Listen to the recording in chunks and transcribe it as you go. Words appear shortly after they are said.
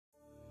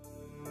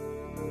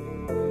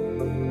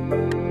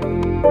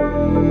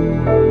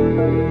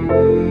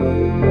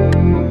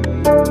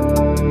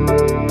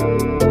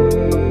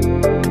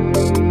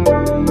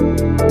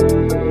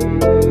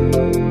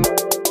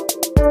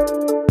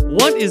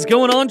is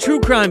going on,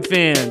 true crime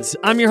fans?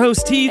 I'm your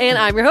host, Heath. And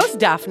I'm your host,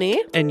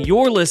 Daphne. And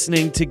you're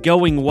listening to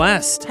Going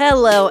West.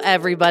 Hello,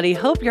 everybody.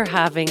 Hope you're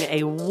having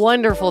a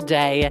wonderful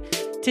day.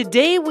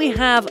 Today, we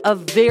have a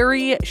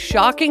very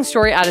shocking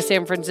story out of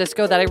San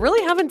Francisco that I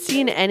really haven't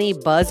seen any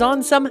buzz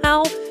on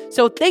somehow.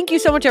 So thank you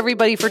so much,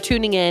 everybody, for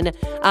tuning in.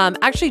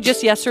 Actually,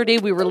 just yesterday,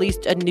 we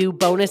released a new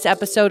bonus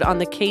episode on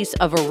the case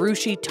of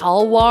Arushi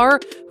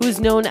Talwar, who's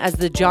known as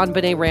the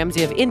JonBenet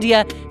Ramsey of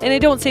India. And I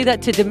don't say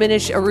that to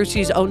diminish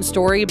Arushi's own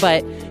story,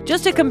 but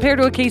just to compare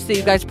to a case that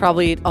you guys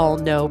probably all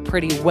know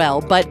pretty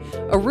well. But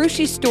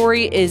Arushi's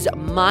story is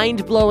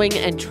mind-blowing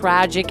and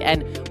tragic,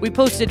 and we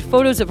posted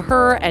photos of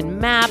her and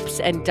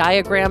maps and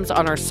diagrams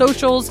on our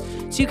socials,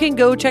 so you can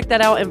go check that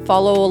out and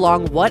follow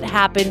along what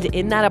happened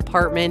in that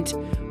apartment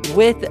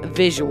with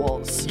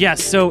visuals.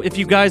 Yes, so if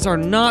you guys are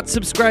not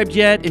subscribed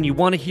yet and you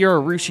want to hear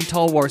Arushi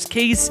Talwar's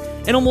case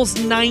and almost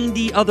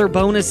 90 other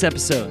bonus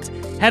episodes,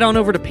 head on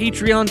over to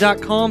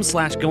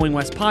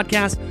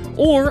patreon.com/goingwestpodcast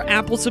or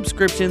Apple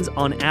subscriptions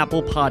on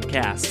Apple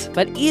Podcasts.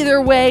 But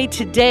either way,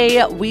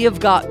 today we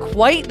have got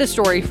quite the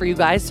story for you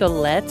guys, so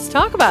let's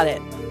talk about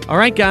it. All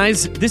right,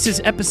 guys, this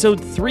is episode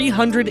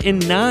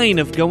 309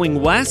 of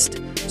Going West,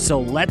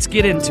 so let's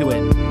get into it.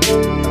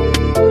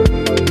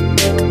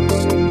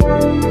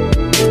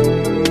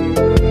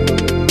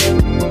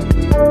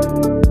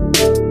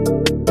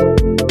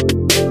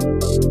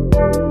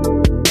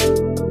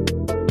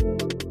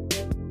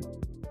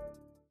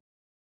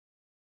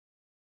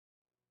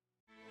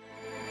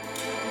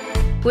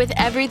 With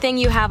everything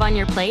you have on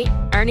your plate,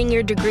 earning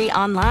your degree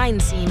online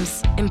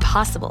seems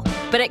impossible.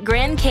 But at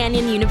Grand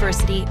Canyon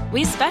University,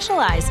 we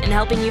specialize in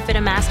helping you fit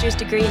a master's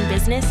degree in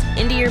business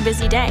into your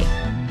busy day.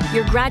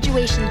 Your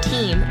graduation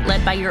team,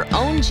 led by your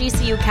own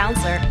GCU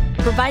counselor,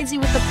 provides you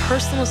with the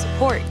personal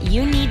support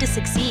you need to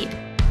succeed.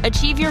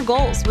 Achieve your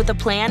goals with a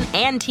plan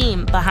and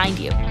team behind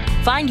you.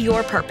 Find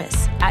your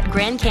purpose at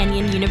Grand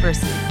Canyon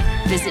University.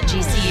 Visit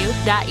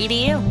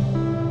gcu.edu.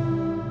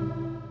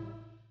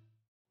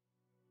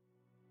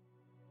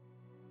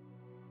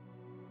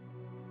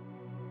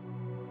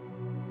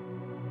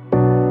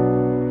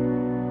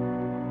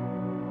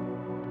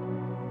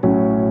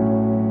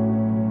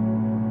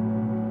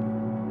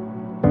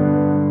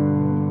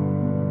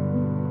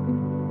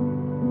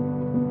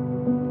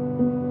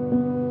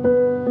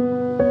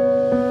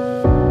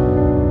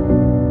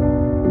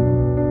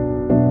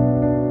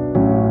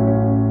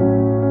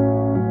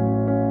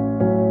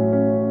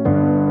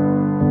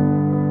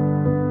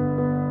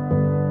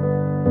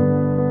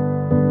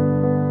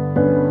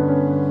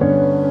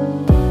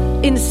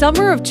 In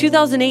summer of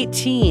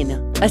 2018,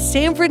 a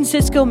San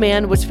Francisco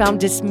man was found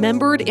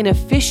dismembered in a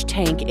fish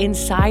tank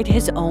inside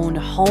his own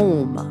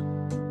home.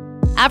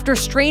 After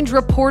strange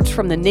reports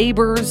from the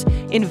neighbors,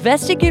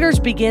 investigators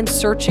began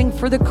searching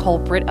for the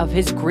culprit of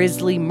his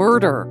grisly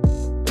murder.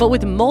 But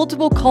with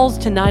multiple calls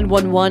to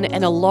 911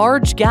 and a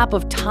large gap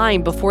of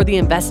time before the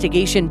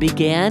investigation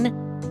began,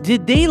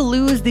 did they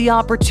lose the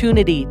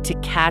opportunity to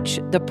catch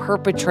the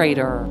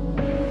perpetrator?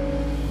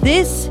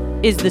 This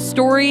is the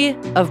story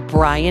of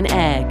Brian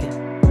Egg.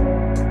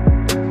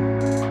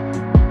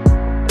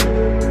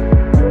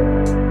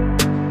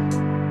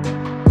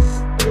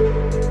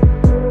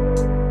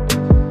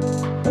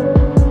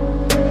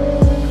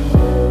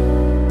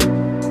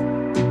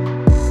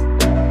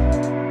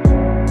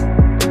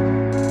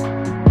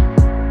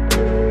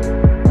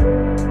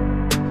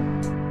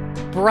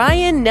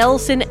 Brian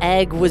Nelson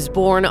Egg was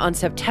born on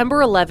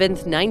September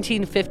 11th,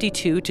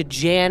 1952 to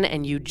Jan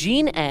and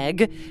Eugene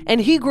Egg,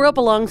 and he grew up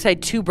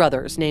alongside two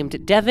brothers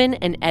named Devin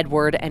and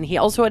Edward, and he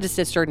also had a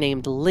sister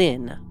named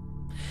Lynn.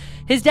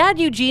 His dad,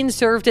 Eugene,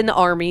 served in the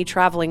Army,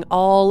 traveling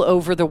all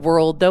over the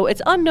world, though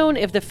it's unknown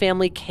if the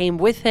family came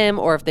with him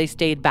or if they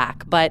stayed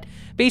back. But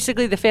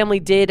basically, the family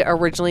did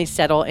originally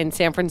settle in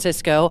San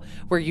Francisco,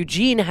 where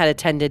Eugene had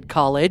attended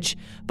college.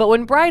 But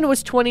when Brian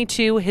was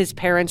 22, his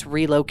parents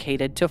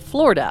relocated to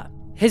Florida.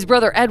 His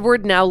brother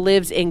Edward now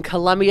lives in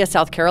Columbia,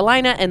 South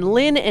Carolina, and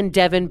Lynn and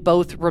Devin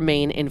both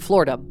remain in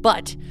Florida.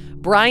 But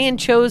Brian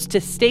chose to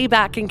stay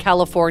back in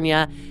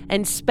California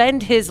and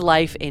spend his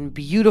life in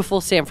beautiful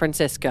San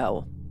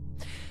Francisco.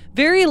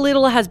 Very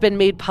little has been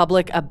made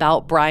public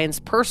about Brian's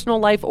personal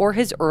life or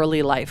his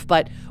early life,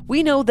 but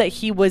we know that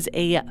he was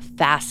a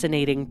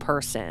fascinating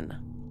person.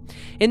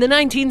 In the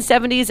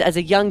 1970s, as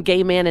a young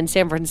gay man in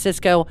San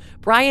Francisco,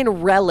 Brian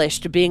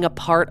relished being a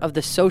part of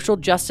the social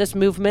justice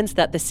movements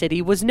that the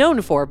city was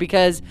known for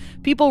because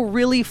people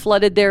really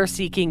flooded there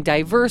seeking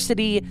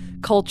diversity,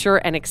 culture,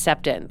 and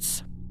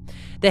acceptance.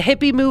 The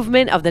hippie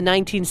movement of the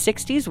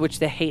 1960s, which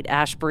the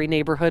Haight-Ashbury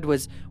neighborhood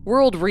was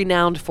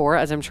world-renowned for,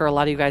 as I'm sure a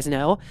lot of you guys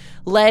know,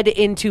 led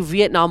into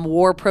Vietnam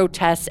War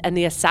protests and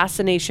the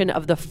assassination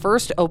of the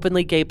first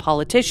openly gay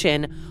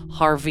politician,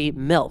 Harvey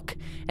Milk.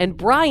 And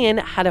Brian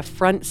had a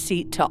front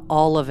seat to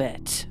all of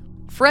it.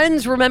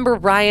 Friends remember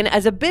Brian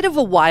as a bit of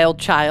a wild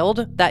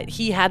child, that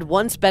he had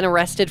once been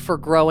arrested for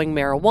growing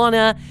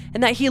marijuana,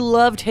 and that he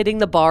loved hitting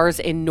the bars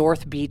in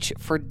North Beach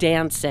for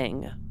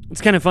dancing. It's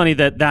kind of funny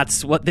that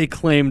that's what they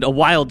claimed a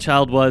wild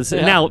child was.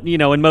 And now,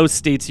 in most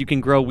states, you can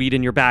grow weed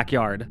in your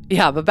backyard.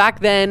 Yeah, but back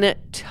then,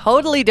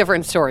 totally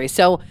different story.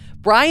 So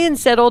Brian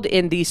settled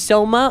in the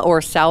Soma,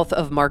 or South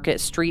of Market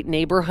Street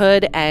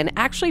neighborhood, and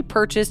actually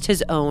purchased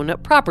his own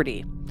property.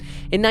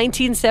 In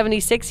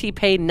 1976, he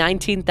paid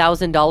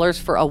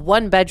 $19,000 for a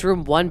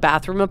one-bedroom,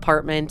 one-bathroom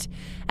apartment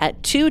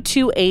at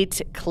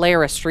 228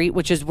 Clara Street,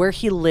 which is where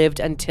he lived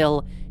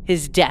until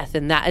his death,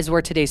 and that is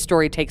where today's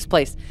story takes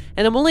place.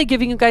 And I'm only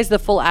giving you guys the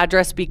full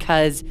address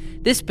because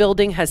this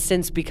building has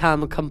since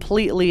become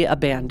completely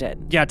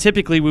abandoned. Yeah,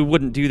 typically we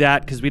wouldn't do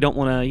that because we don't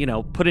want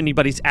to, put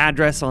anybody's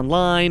address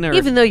online. Or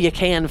even though you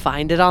can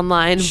find it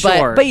online,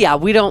 sure. But yeah,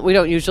 we don't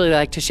usually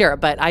like to share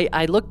it. But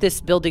I looked this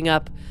building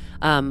up.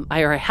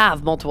 I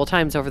have multiple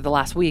times over the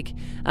last week,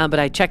 but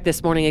I checked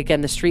this morning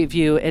again. The Street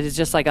View. It is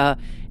just like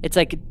it's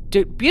like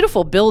a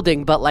beautiful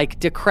building, but like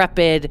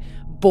decrepit,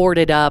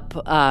 boarded up,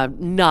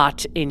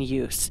 not in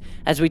use,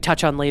 as we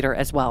touch on later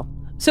as well.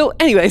 So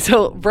anyway,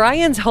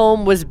 Brian's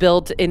home was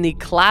built in the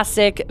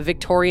classic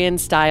Victorian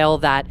style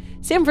that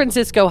San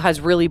Francisco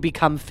has really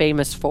become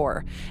famous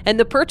for. And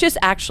the purchase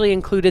actually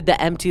included the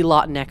empty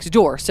lot next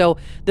door, so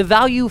the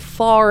value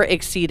far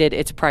exceeded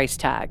its price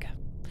tag.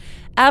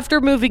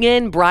 After moving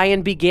in,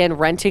 Brian began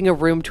renting a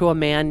room to a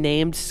man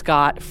named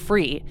Scott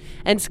Free.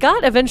 And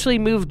Scott eventually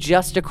moved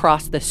just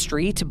across the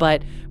street,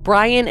 but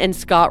Brian and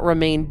Scott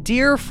remained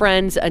dear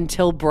friends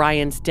until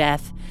Brian's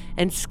death.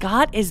 And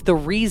Scott is the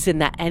reason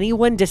that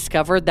anyone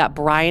discovered that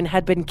Brian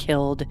had been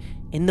killed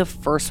in the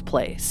first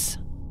place.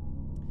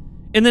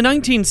 In the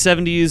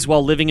 1970s,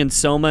 while living in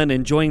Soma and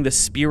enjoying the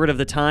spirit of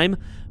the time,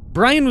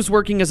 Brian was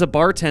working as a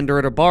bartender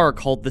at a bar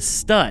called The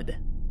Stud.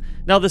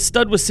 Now, The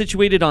Stud was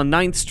situated on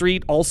 9th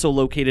Street, also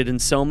located in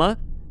Soma,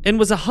 and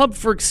was a hub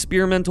for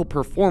experimental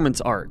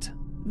performance art.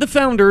 The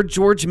founder,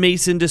 George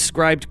Mason,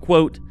 described,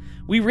 quote,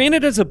 "We ran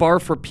it as a bar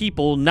for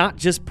people, not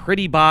just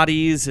pretty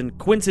bodies, and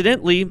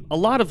coincidentally, a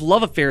lot of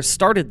love affairs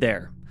started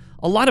there.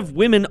 A lot of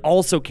women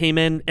also came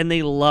in, and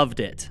they loved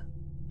it."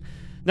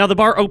 Now, the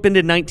bar opened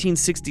in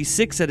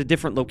 1966 at a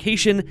different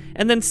location,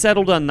 and then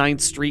settled on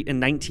 9th Street in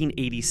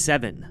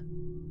 1987.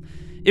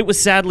 It was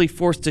sadly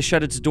forced to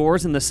shut its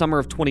doors in the summer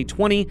of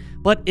 2020,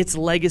 but its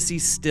legacy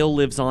still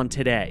lives on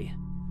today.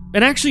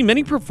 And actually,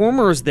 many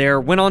performers there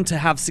went on to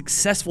have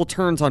successful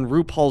turns on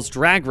RuPaul's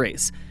Drag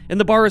Race, and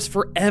the bar is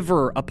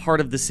forever a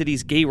part of the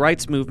city's gay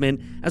rights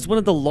movement as one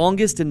of the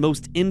longest and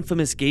most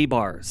infamous gay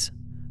bars.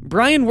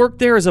 Brian worked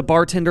there as a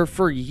bartender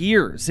for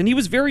years, and he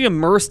was very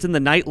immersed in the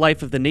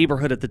nightlife of the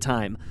neighborhood at the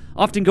time,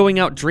 often going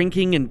out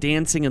drinking and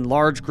dancing in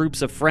large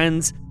groups of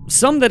friends,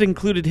 some that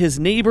included his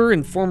neighbor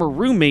and former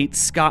roommate,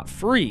 Scott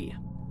Free.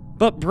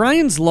 But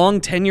Brian's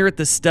long tenure at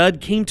the Stud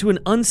came to an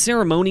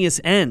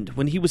unceremonious end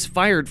when he was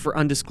fired for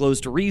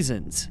undisclosed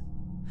reasons.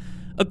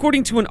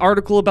 According to an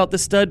article about the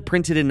Stud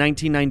printed in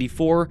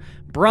 1994,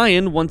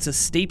 Brian, once a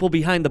staple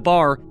behind the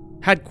bar,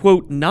 had,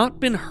 quote, not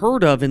been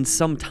heard of in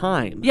some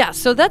time. Yeah,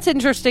 so that's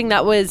interesting.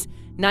 That was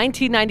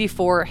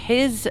 1994.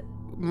 His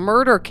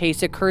murder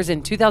case occurs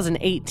in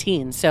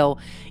 2018. So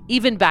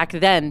even back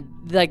then,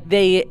 like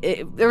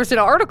there was an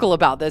article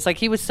about this. Like,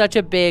 he was such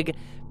a big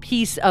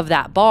piece of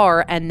that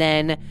bar, and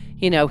then,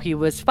 he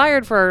was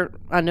fired for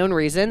unknown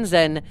reasons,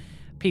 and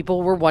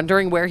people were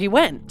wondering where he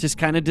went. Just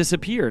kind of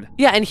disappeared.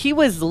 Yeah, and he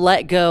was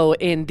let go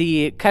in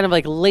the kind of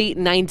like late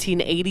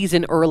 1980s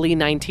and early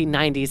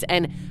 1990s.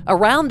 And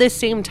around this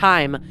same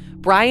time,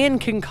 Brian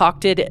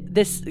concocted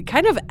this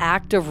kind of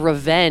act of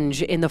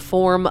revenge in the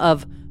form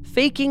of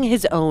faking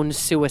his own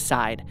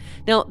suicide.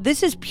 Now,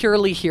 this is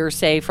purely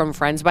hearsay from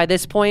friends by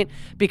this point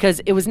because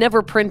it was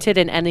never printed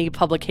in any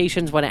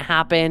publications when it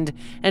happened,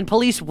 and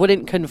police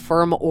wouldn't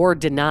confirm or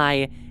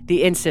deny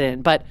the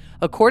incident. But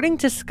according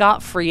to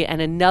Scott Free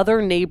and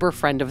another neighbor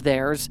friend of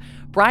theirs,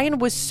 Brian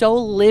was so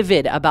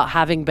livid about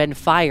having been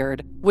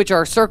fired, which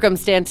are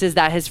circumstances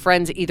that his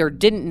friends either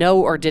didn't know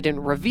or didn't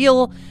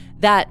reveal,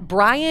 that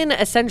Brian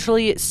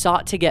essentially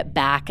sought to get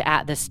back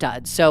at the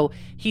Stud. So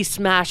he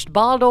smashed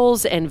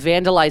bottles and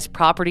vandalized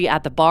property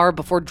at the bar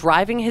before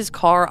driving his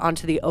car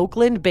onto the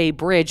Oakland Bay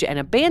Bridge and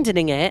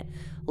abandoning it,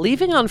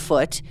 leaving on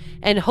foot,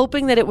 and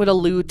hoping that it would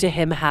allude to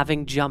him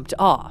having jumped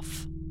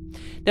off.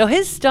 Now,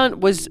 his stunt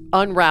was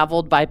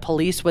unraveled by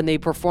police when they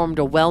performed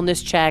a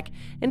wellness check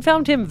and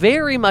found him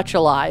very much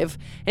alive,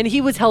 and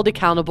he was held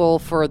accountable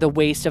for the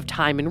waste of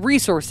time and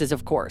resources,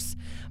 of course.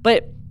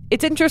 But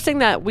it's interesting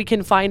that we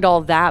can find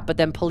all that, but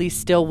then police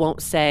still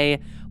won't say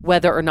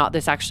whether or not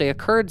this actually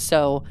occurred.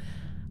 So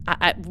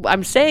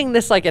I'm saying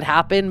this like it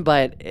happened,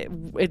 but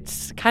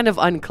it's kind of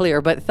unclear,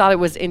 but thought it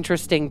was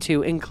interesting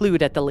to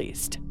include at the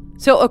least.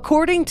 So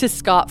according to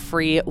Scott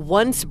Free,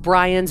 once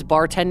Brian's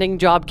bartending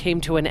job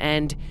came to an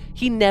end,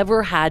 he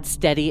never had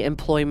steady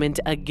employment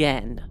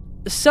again.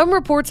 Some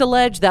reports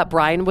allege that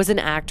Brian was an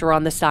actor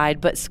on the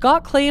side, but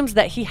Scott claims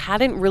that he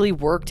hadn't really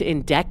worked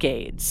in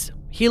decades.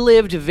 He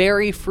lived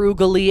very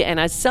frugally and,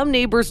 as some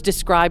neighbors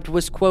described,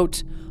 was,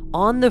 quote,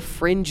 on the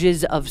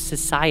fringes of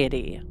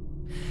society.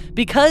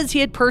 Because he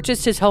had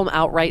purchased his home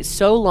outright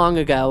so long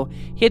ago,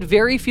 he had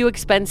very few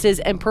expenses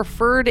and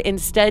preferred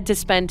instead to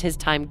spend his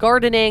time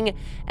gardening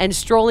and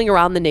strolling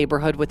around the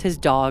neighborhood with his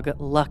dog,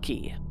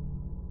 Lucky.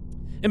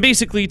 And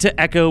basically, to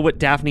echo what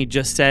Daphne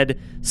just said,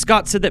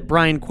 Scott said that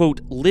Brian,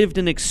 quote, lived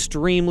an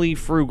extremely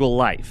frugal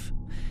life.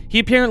 He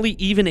apparently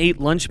even ate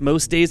lunch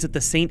most days at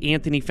the St.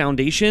 Anthony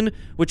Foundation,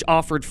 which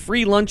offered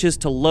free lunches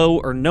to low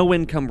or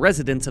no-income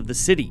residents of the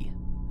city.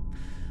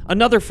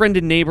 Another friend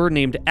and neighbor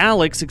named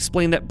Alex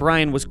explained that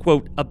Brian was,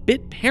 quote, a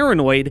bit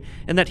paranoid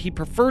and that he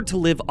preferred to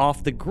live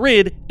off the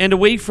grid and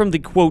away from the,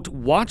 quote,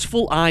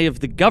 watchful eye of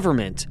the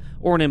government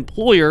or an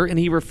employer, and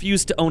he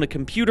refused to own a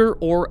computer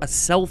or a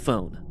cell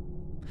phone.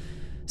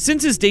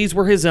 Since his days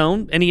were his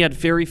own and he had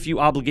very few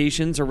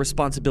obligations or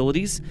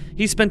responsibilities,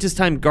 he spent his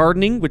time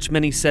gardening, which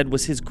many said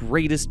was his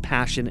greatest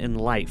passion in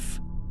life.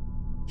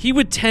 He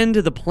would tend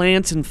to the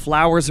plants and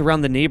flowers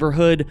around the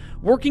neighborhood,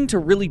 working to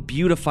really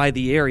beautify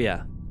the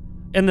area.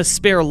 And the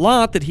spare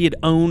lot that he had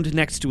owned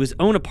next to his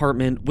own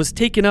apartment was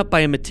taken up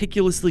by a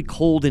meticulously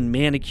culled and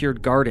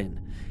manicured garden,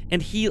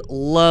 and he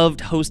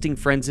loved hosting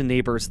friends and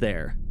neighbors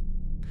there.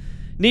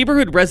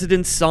 Neighborhood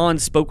residents saw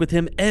and spoke with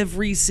him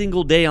every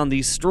single day on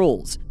these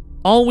strolls,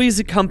 always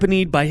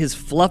accompanied by his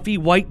fluffy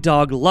white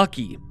dog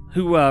Lucky,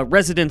 who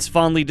residents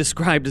fondly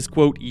described as,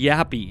 quote,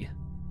 yappy.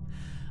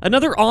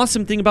 Another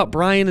awesome thing about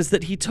Brian is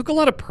that he took a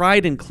lot of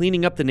pride in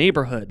cleaning up the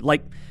neighborhood,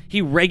 like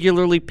he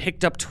regularly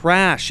picked up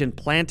trash and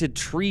planted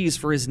trees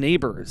for his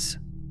neighbors.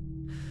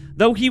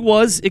 Though he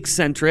was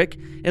eccentric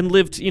and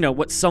lived,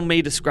 what some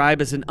may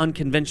describe as an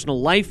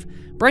unconventional life,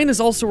 Brian is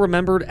also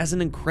remembered as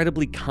an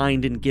incredibly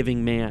kind and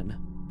giving man.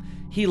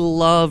 He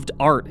loved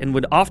art and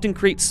would often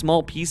create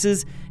small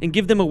pieces and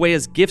give them away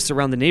as gifts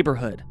around the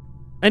neighborhood.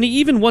 And he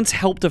even once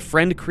helped a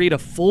friend create a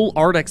full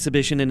art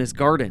exhibition in his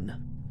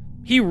garden.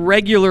 He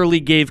regularly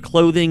gave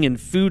clothing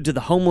and food to the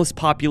homeless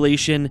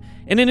population,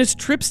 and in his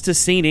trips to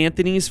St.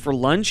 Anthony's for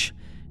lunch,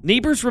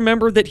 neighbors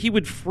remember that he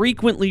would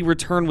frequently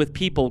return with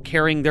people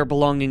carrying their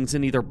belongings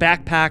in either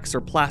backpacks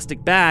or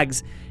plastic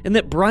bags, and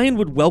that Brian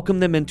would welcome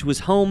them into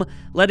his home,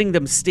 letting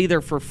them stay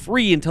there for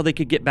free until they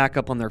could get back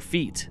up on their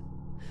feet.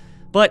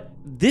 But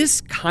this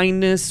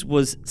kindness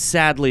was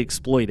sadly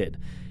exploited,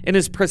 and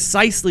is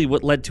precisely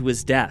what led to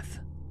his death.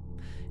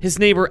 His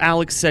neighbor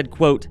Alex said,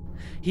 quote,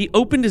 he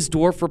opened his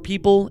door for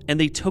people and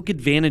they took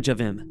advantage of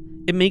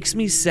him. It makes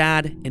me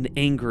sad and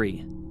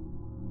angry.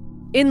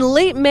 In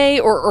late May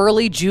or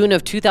early June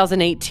of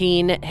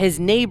 2018, his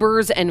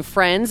neighbors and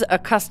friends,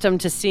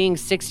 accustomed to seeing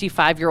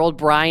 65-year-old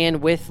Brian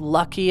with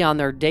Lucky on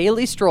their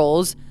daily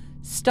strolls,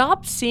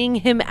 stopped seeing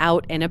him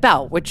out and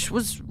about, which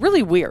was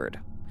really weird.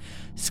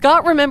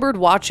 Scott remembered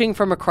watching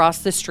from across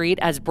the street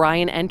as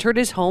Brian entered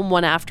his home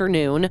one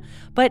afternoon,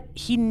 but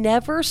he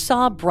never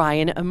saw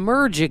Brian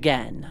emerge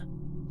again.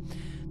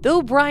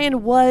 Though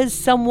Brian was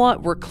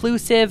somewhat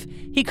reclusive,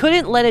 he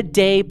couldn't let a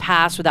day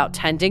pass without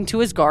tending to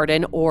his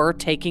garden or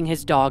taking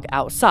his dog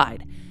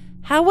outside.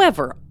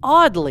 However,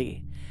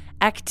 oddly,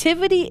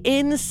 activity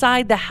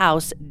inside the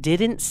house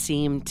didn't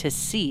seem to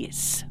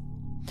cease.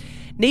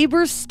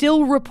 Neighbors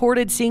still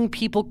reported seeing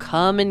people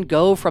come and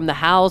go from the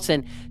house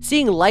and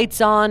seeing lights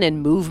on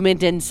and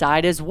movement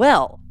inside as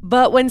well.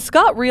 But when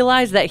Scott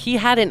realized that he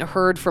hadn't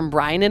heard from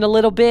Brian in a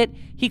little bit,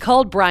 he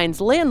called Brian's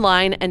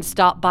landline and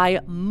stopped by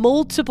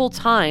multiple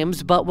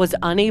times but was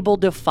unable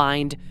to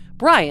find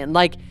Brian.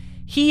 Like,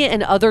 he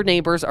and other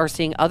neighbors are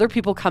seeing other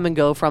people come and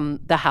go from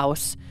the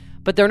house,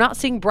 but they're not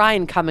seeing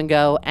Brian come and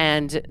go,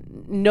 and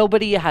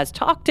nobody has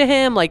talked to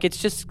him. Like, it's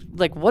just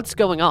like, what's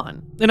going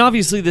on? And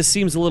obviously this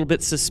seems a little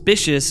bit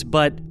suspicious,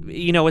 but,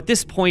 at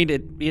this point,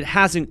 it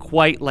hasn't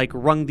quite,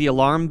 rung the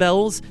alarm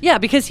bells. Yeah,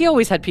 because he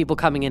always had people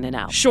coming in and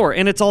out. Sure,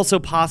 and it's also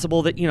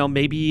possible that,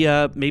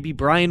 maybe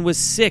Brian was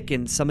sick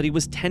and somebody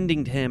was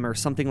tending to him or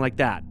something like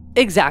that.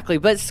 Exactly,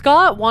 but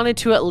Scott wanted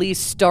to at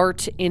least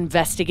start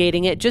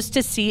investigating it just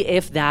to see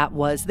if that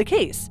was the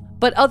case.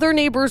 But other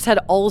neighbors had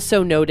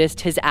also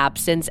noticed his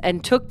absence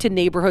and took to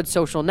neighborhood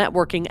social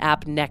networking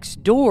app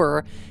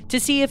Nextdoor to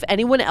see if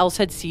anyone else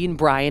had seen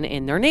Brian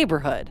in their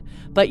neighborhood.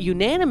 But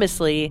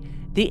unanimously,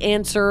 the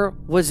answer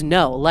was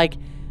no.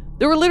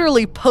 There were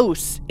literally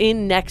posts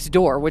in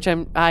Nextdoor, which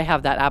I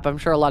have that app. I'm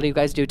sure a lot of you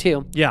guys do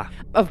too. Yeah.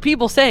 Of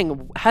people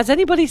saying, has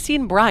anybody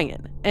seen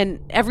Brian?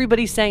 And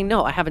everybody's saying,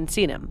 no, I haven't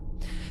seen him.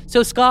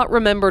 So Scott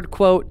remembered,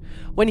 quote,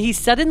 when he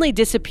suddenly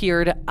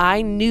disappeared,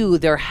 I knew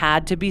there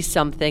had to be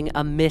something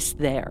amiss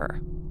there.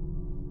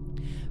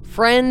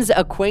 Friends,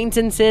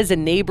 acquaintances,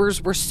 and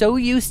neighbors were so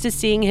used to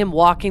seeing him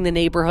walking the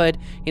neighborhood,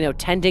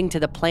 tending to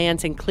the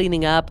plants and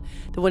cleaning up,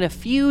 that when a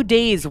few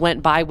days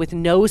went by with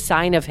no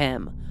sign of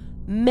him,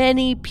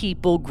 many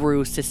people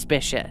grew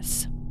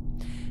suspicious.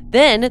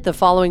 Then, the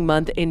following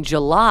month in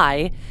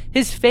July,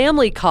 his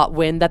family caught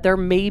wind that there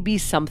may be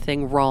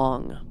something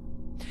wrong.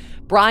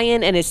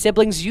 Brian and his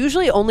siblings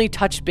usually only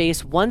touched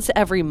base once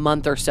every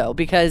month or so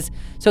because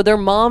their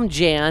mom,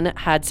 Jan,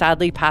 had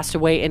sadly passed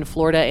away in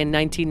Florida in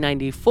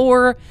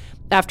 1994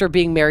 after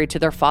being married to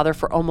their father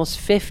for almost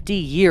 50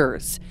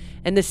 years.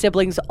 And the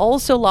siblings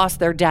also lost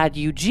their dad,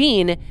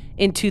 Eugene,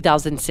 in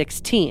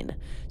 2016.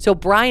 So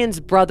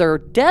Brian's brother,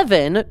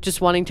 Devin,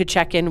 just wanting to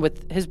check in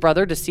with his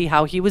brother to see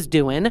how he was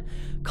doing,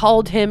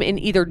 called him in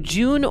either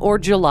June or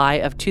July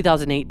of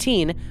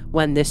 2018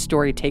 when this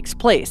story takes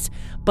place,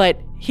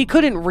 but he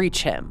couldn't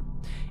reach him.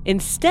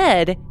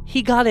 Instead,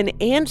 he got an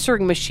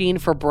answering machine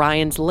for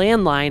Brian's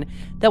landline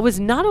that was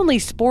not only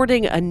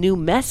sporting a new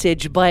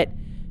message, but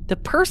the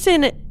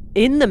person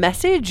in the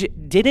message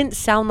didn't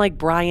sound like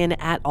Brian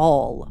at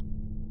all.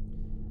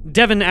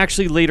 Devin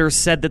actually later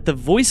said that the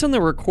voice on the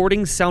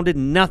recording sounded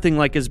nothing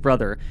like his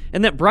brother,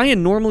 and that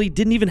Brian normally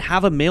didn't even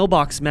have a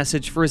mailbox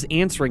message for his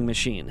answering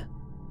machine.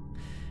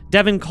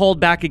 Devin called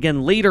back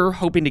again later,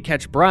 hoping to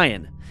catch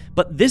Brian,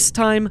 but this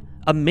time,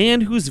 a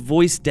man whose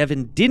voice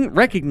Devin didn't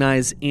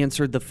recognize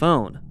answered the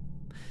phone.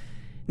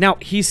 Now,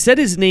 he said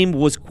his name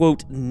was,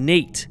 quote,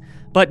 Nate,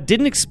 but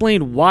didn't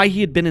explain why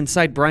he had been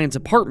inside Brian's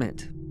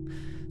apartment.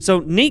 So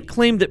Nate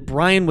claimed that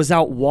Brian was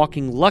out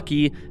walking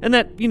Lucky and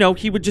that,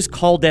 he would just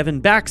call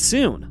Devin back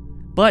soon.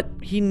 But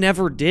he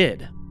never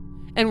did.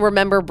 And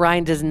remember,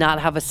 Brian does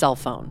not have a cell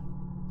phone.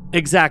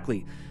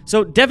 Exactly.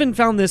 So Devin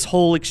found this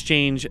whole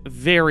exchange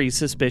very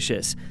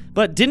suspicious,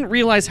 but didn't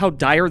realize how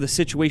dire the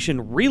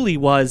situation really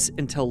was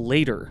until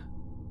later.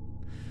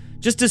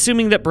 Just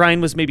assuming that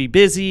Brian was maybe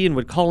busy and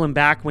would call him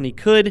back when he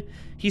could,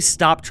 he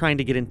stopped trying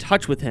to get in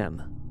touch with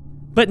him.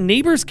 But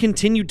neighbors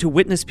continued to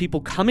witness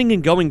people coming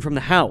and going from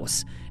the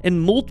house,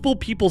 and multiple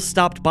people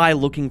stopped by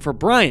looking for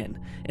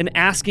Brian and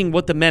asking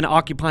what the men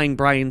occupying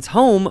Brian's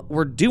home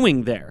were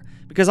doing there.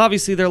 Because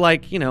obviously they're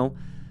like,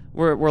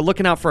 we're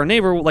looking out for our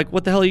neighbor. Like,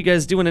 what the hell are you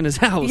guys doing in his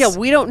house? Yeah,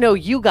 we don't know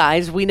you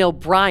guys. We know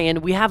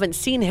Brian. We haven't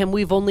seen him.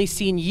 We've only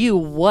seen you.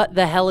 What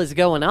the hell is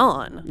going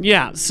on?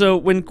 Yeah, so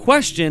when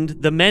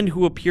questioned, the men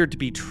who appeared to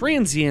be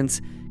transients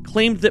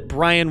claimed that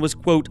Brian was,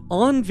 quote,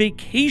 on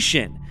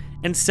vacation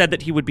and said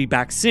that he would be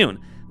back soon.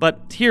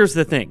 But here's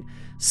the thing.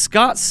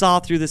 Scott saw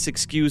through this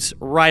excuse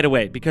right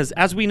away because,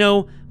 as we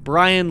know,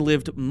 Brian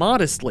lived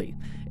modestly.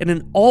 And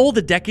in all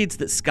the decades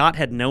that Scott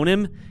had known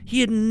him,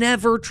 he had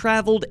never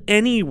traveled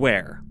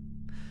anywhere.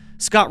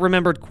 Scott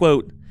remembered,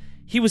 quote,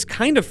 he was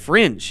kind of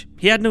fringe.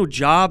 He had no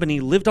job and he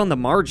lived on the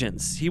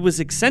margins. He was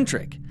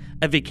eccentric.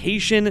 A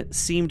vacation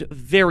seemed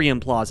very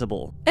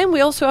implausible. And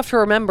we also have to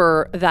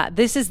remember that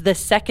this is the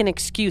second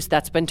excuse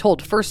that's been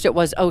told. First it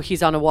was,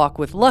 he's on a walk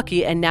with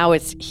Lucky, and now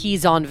it's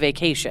he's on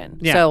vacation.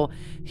 Yeah. So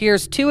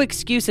here's two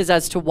excuses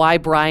as to why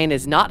Brian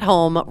is not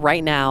home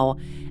right now,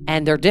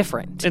 and they're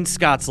different. And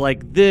Scott's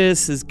like,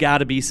 this has got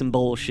to be some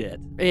bullshit.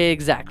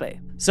 Exactly.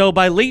 So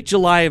by late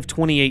July of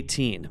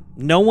 2018,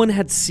 no one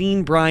had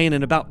seen Brian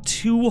in about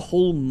 2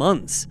 whole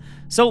months.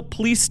 So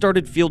police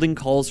started fielding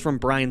calls from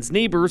Brian's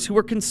neighbors who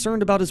were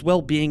concerned about his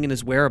well-being and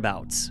his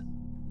whereabouts.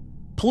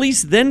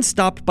 Police then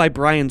stopped by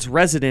Brian's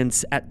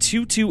residence at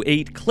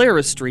 228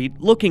 Clara Street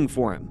looking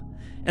for him,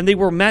 and they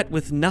were met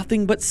with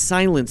nothing but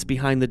silence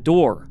behind the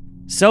door.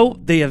 So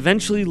they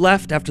eventually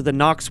left after the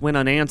knocks went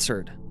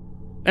unanswered.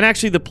 And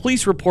actually, the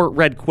police report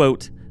read,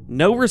 quote,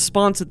 no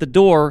response at the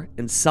door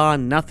and saw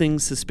nothing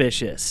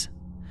suspicious.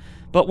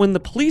 But when the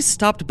police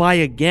stopped by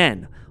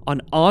again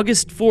on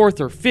August 4th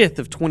or 5th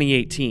of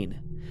 2018,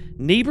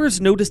 neighbors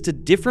noticed a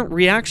different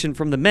reaction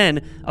from the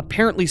men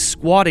apparently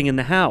squatting in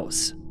the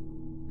house.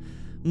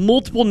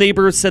 Multiple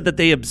neighbors said that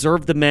they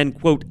observed the men,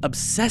 quote,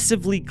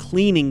 obsessively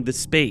cleaning the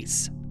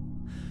space.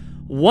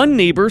 One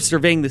neighbor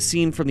surveying the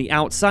scene from the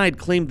outside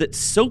claimed that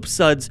soap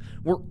suds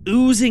were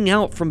oozing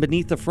out from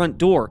beneath the front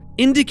door,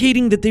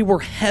 indicating that they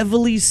were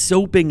heavily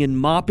soaping and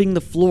mopping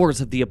the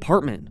floors of the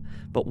apartment.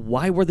 But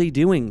why were they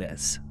doing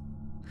this?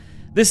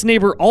 This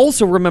neighbor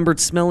also remembered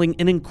smelling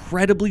an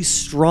incredibly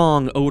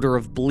strong odor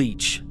of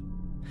bleach.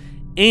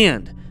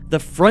 And the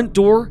front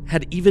door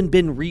had even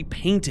been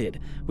repainted,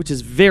 which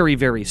is very,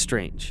 very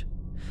strange.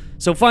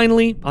 So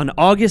finally, on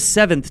August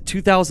 7th,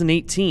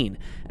 2018,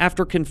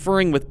 after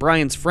conferring with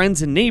Brian's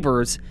friends and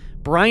neighbors,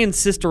 Brian's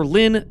sister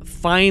Lynn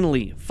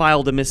finally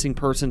filed a missing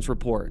persons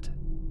report.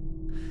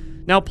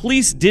 Now,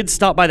 police did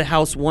stop by the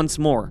house once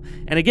more,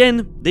 and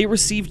again, they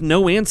received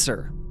no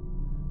answer.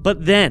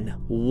 But then,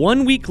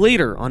 1 week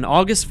later, on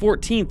August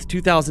 14th,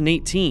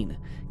 2018,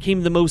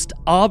 came the most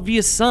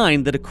obvious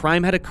sign that a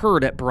crime had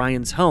occurred at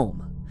Brian's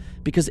home,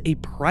 because a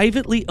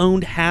privately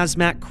owned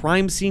hazmat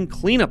crime scene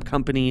cleanup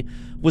company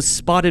was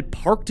spotted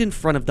parked in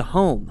front of the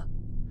home.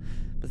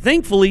 But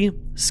thankfully,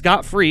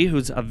 Scott Free,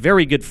 who's a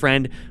very good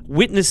friend,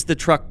 witnessed the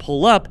truck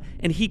pull up,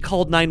 and he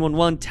called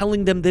 911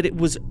 telling them that it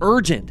was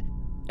urgent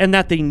and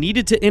that they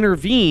needed to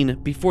intervene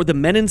before the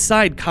men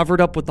inside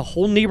covered up what the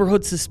whole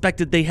neighborhood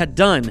suspected they had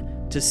done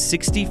to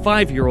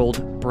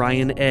 65-year-old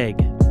Brian Egg.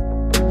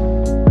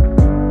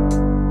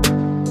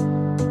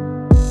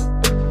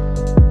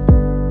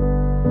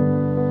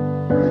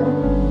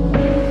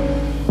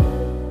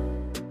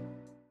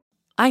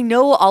 I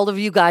know all of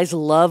you guys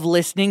love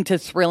listening to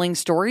thrilling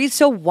stories,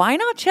 so why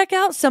not check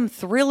out some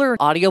thriller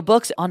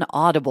audiobooks on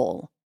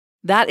Audible?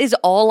 That is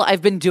all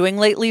I've been doing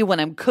lately when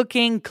I'm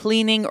cooking,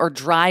 cleaning, or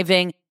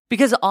driving,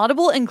 because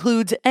Audible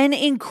includes an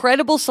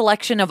incredible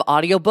selection of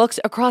audiobooks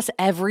across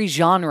every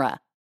genre.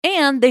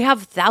 And they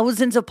have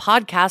thousands of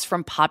podcasts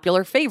from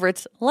popular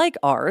favorites like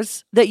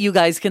ours that you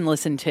guys can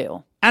listen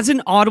to. As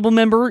an Audible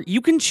member,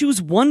 you can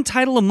choose one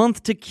title a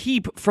month to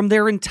keep from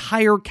their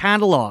entire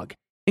catalog,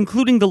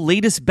 including the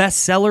latest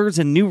bestsellers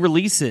and new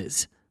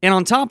releases. And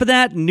on top of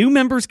that, new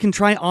members can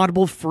try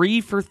Audible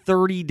free for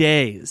 30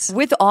 days.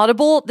 With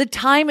Audible, the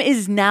time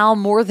is now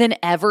more than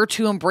ever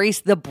to embrace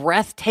the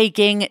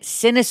breathtaking,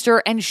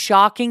 sinister, and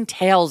shocking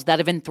tales that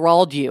have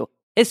enthralled you,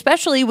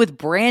 especially with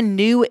brand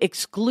new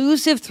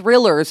exclusive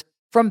thrillers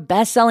from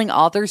best-selling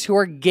authors who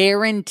are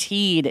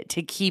guaranteed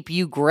to keep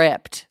you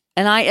gripped.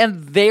 And I am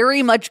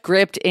very much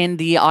gripped in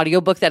the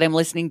audiobook that I'm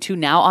listening to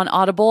now on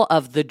Audible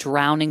of The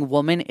Drowning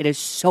Woman. It is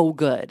so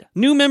good.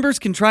 New members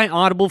can try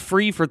Audible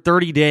free for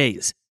 30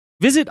 days.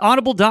 Visit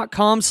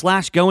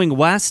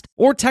audible.com/goingwest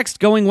or text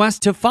Going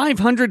West to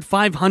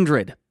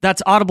 500-500.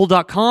 That's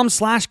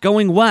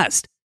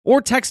audible.com/goingwest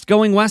or text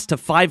Going West to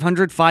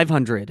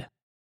 500-500.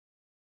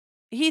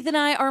 Heath and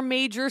I are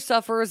major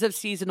sufferers of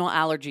seasonal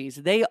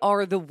allergies. They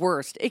are the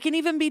worst. It can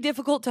even be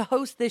difficult to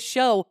host this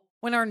show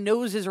when our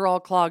noses are all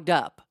clogged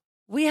up.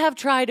 We have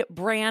tried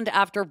brand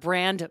after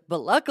brand, but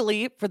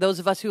luckily, for those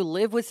of us who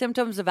live with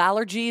symptoms of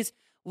allergies,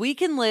 we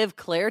can live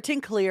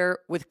Claritin Clear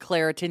with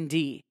Claritin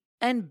D.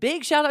 And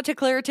big shout out to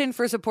Claritin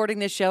for supporting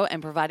this show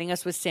and providing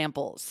us with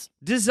samples.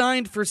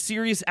 Designed for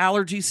serious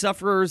allergy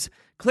sufferers,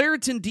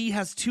 Claritin D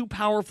has 2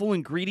 powerful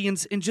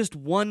ingredients in just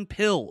one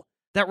pill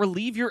that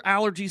relieve your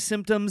allergy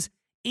symptoms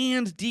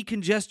and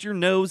decongest your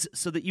nose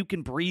so that you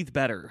can breathe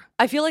better.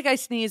 I feel like I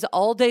sneeze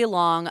all day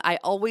long. I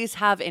always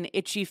have an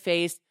itchy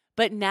face,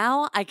 but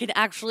now I can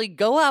actually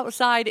go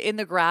outside in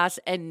the grass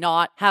and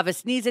not have a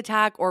sneeze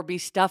attack or be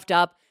stuffed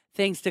up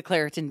thanks to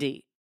Claritin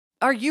D.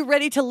 Are you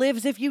ready to live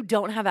as if you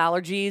don't have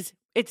allergies?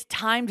 It's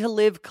time to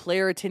live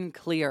Claritin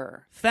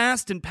Clear.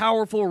 Fast and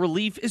powerful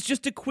relief is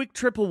just a quick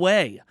trip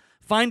away.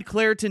 Find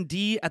Claritin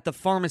D at the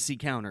pharmacy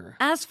counter.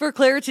 Ask for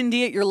Claritin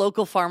D at your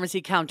local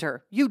pharmacy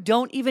counter. You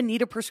don't even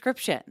need a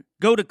prescription.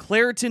 Go to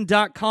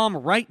Claritin.com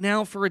right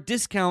now for a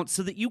discount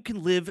so that you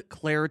can live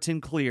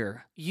Claritin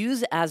Clear.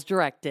 Use as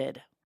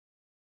directed.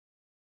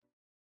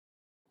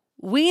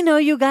 We know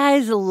you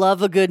guys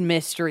love a good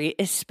mystery,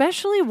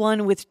 especially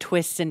one with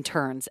twists and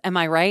turns. Am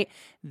I right?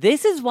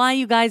 This is why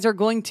you guys are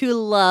going to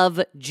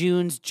love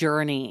June's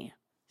Journey.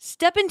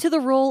 Step into the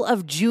role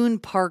of June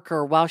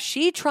Parker while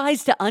she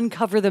tries to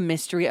uncover the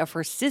mystery of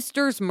her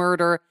sister's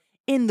murder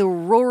in the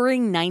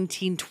roaring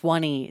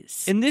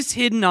 1920s. In this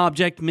hidden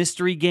object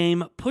mystery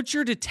game, put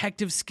your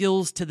detective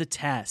skills to the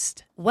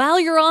test.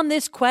 While you're on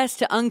this quest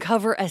to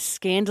uncover a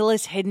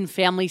scandalous hidden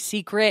family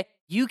secret,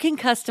 you can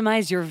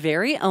customize your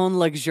very own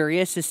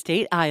luxurious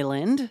estate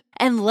island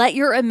and let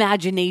your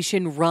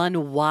imagination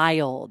run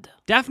wild.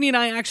 Daphne and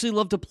I actually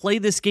love to play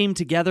this game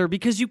together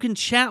because you can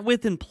chat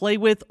with and play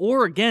with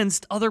or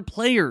against other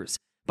players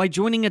by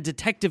joining a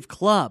detective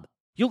club.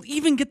 You'll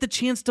even get the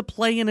chance to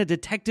play in a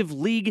detective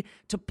league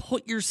to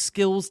put your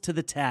skills to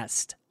the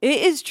test.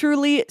 It is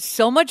truly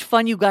so much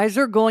fun. You guys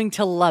are going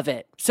to love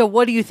it. So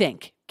what do you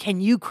think? Can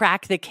you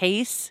crack the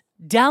case?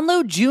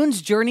 Download June's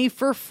Journey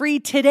for free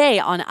today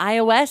on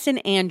iOS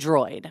and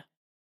Android.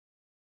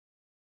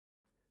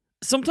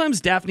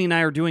 Sometimes Daphne and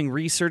I are doing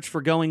research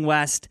for Going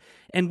West,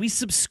 and we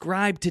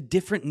subscribe to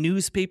different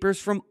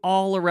newspapers from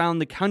all around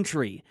the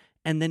country,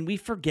 and then we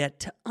forget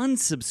to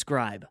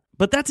unsubscribe.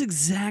 But that's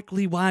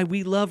exactly why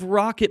we love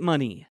Rocket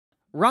Money.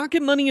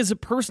 Rocket Money is a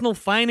personal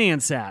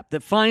finance app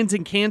that finds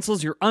and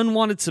cancels your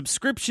unwanted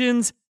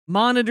subscriptions,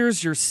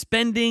 monitors your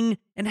spending,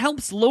 and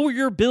helps lower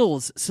your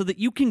bills so that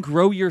you can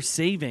grow your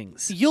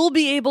savings. You'll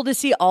be able to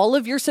see all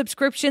of your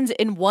subscriptions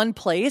in one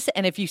place,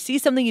 and if you see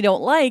something you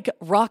don't like,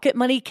 Rocket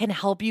Money can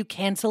help you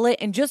cancel it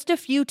in just a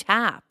few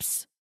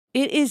taps.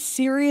 It is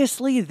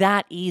seriously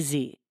that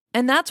easy.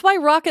 And that's why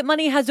Rocket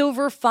Money has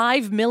over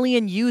 5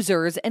 million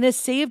users and has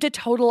saved a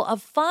total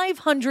of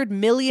 $500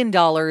 million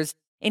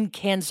in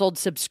canceled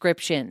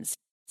subscriptions,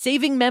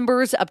 saving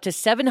members up to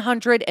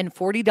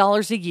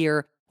 $740 a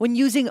year when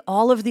using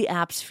all of the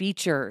app's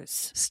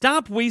features.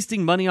 Stop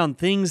wasting money on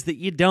things that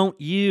you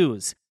don't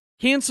use.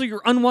 Cancel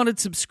your unwanted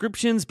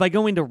subscriptions by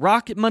going to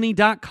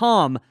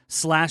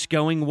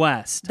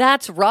rocketmoney.com/goingwest.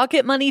 That's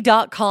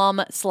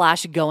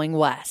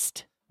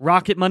rocketmoney.com/goingwest.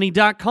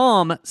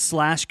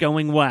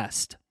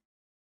 rocketmoney.com/goingwest.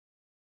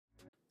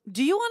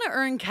 Do you want to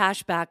earn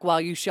cash back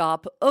while you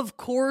shop? Of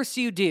course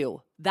you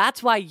do.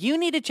 That's why you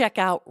need to check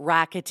out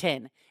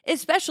Rakuten,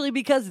 especially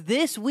because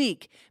this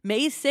week,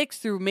 May 6th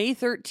through May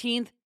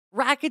 13th,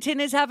 Rakuten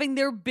is having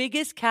their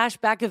biggest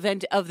cashback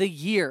event of the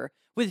year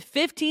with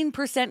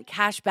 15%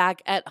 cashback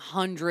at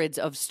hundreds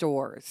of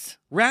stores.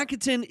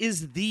 Rakuten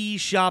is the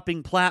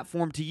shopping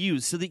platform to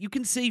use so that you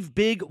can save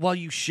big while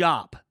you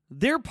shop.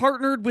 They're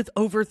partnered with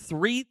over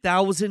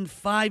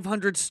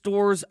 3,500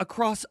 stores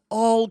across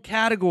all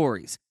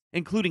categories,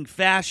 including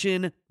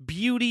fashion,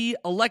 beauty,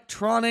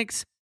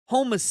 electronics,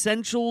 home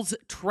essentials,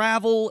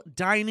 travel,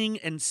 dining,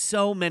 and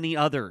so many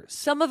others.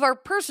 Some of our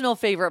personal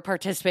favorite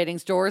participating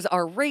stores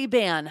are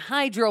Ray-Ban,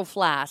 Hydro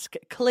Flask,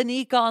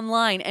 Clinique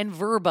Online, and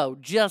Vrbo,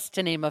 just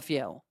to name a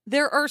few.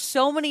 There are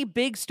so many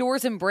big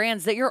stores and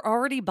brands that you're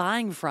already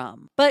buying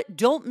from. But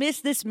don't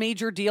miss this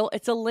major deal.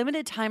 It's a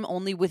limited time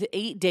only with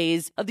 8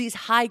 days of these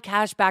high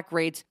cashback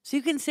rates, so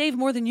you can save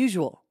more than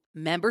usual.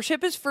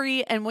 Membership is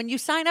free, and when you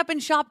sign up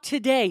and shop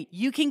today,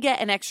 you can get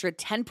an extra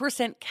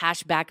 10%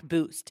 cashback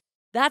boost.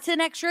 That's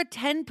an extra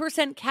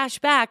 10% cash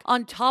back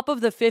on top of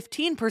the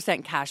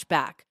 15% cash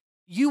back.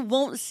 You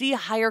won't see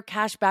higher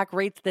cashback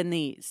rates than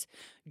these.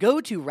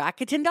 Go to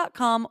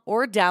Rakuten.com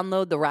or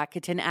download the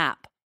Rakuten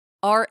app.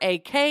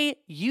 Rakuten.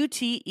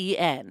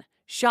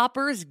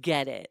 Shoppers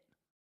get it.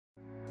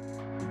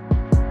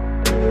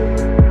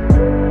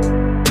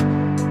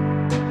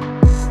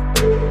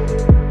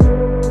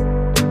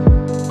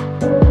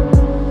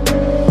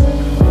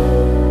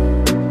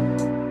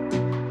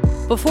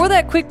 Before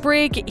that quick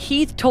break,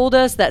 Heath told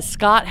us that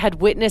Scott had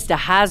witnessed a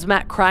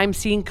hazmat crime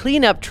scene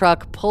cleanup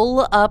truck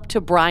pull up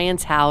to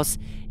Brian's house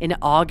in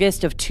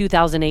August of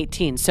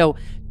 2018. So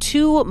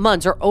 2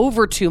 months or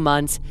over 2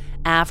 months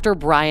after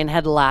Brian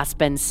had last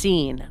been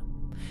seen.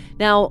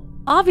 Now,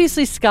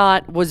 obviously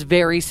Scott was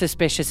very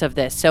suspicious of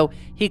this, so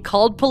he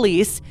called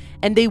police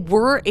and they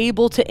were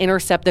able to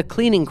intercept the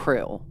cleaning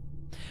crew.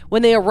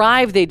 When they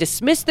arrived, they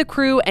dismissed the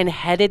crew and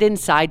headed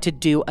inside to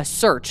do a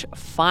search,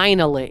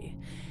 finally.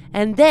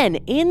 And then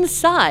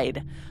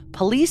inside,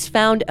 police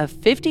found a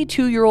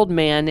 52-year-old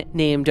man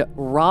named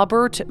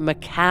Robert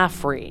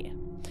McCaffrey.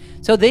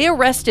 So they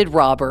arrested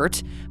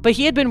Robert, but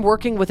he had been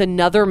working with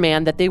another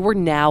man that they were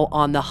now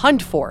on the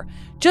hunt for,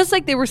 just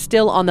like they were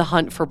still on the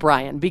hunt for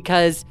Brian,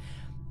 because,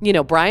 you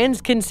know,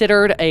 Brian's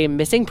considered a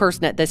missing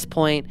person at this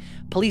point.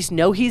 Police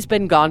know he's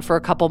been gone for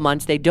a couple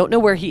months. They don't know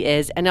where he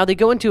is, and now they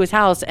go into his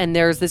house and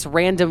there's this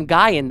random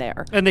guy in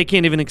there. And he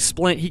can't even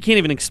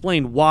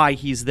explain why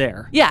he's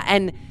there. Yeah,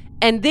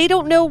 and they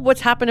don't know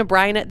what's happened to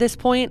Brian at this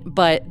point,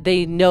 but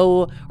they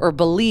know or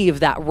believe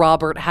that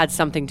Robert had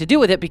something to do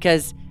with it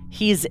because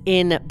he's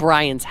in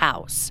Brian's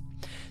house.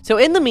 So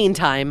in the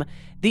meantime,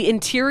 the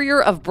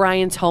interior of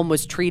Brian's home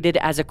was treated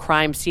as a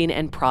crime scene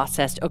and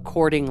processed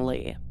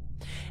accordingly.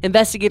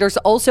 Investigators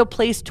also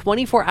placed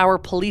 24-hour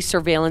police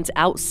surveillance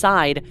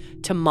outside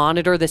to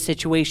monitor the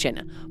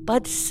situation.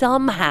 But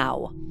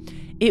somehow,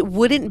 it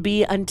wouldn't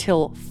be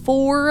until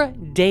 4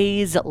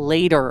 days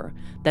later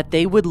that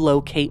they would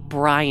locate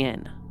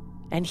Brian.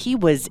 And he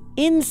was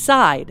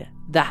inside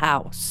the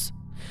house.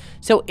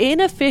 So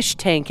in a fish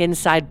tank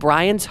inside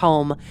Brian's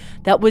home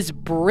that was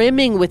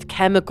brimming with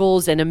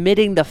chemicals and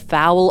emitting the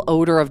foul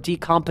odor of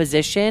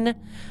decomposition,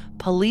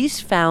 police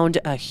found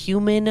a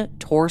human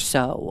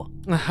torso.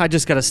 I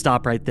just gotta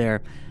stop right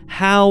there.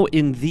 How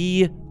in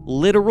the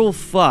literal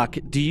fuck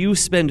do you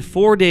spend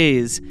 4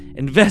 days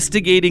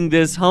investigating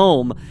this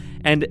home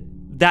and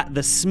that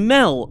the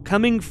smell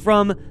coming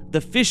from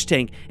the fish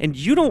tank and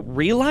you don't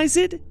realize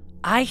it?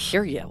 I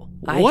hear you.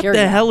 What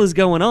the hell is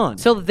going on?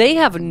 So they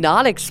have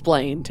not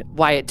explained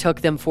why it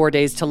took them 4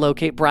 days to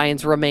locate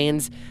Brian's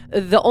remains.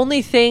 The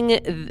only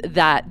thing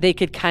that they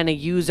could kind of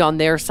use on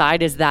their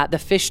side is that the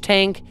fish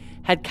tank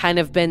had kind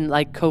of been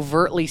like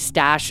covertly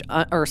stashed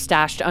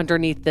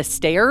underneath the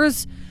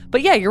stairs.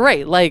 But yeah, you're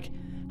right. Like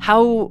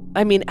how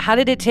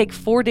did it take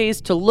 4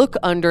 days to look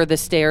under the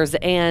stairs?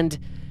 And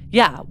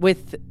yeah,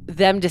 with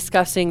them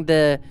discussing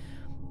the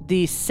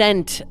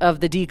scent of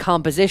the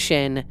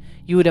decomposition,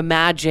 you would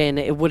imagine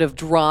it would have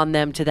drawn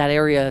them to that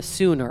area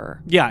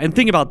sooner. Yeah, and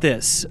think about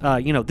this.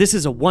 This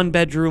is a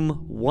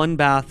 1-bedroom,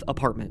 1-bath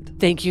apartment.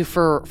 Thank you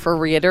for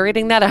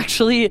reiterating that.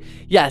 Actually,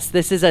 yes,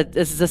 this is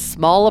a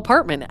small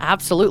apartment,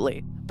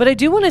 absolutely. But I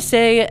do want to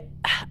say,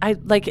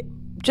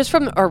 just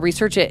from our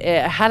research, it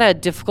had a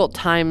difficult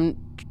time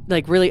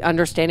really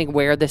understanding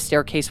where the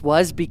staircase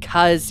was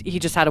because he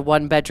just had a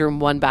 1-bedroom,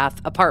 1-bath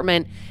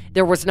apartment.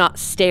 There was not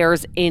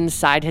stairs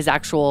inside his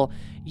actual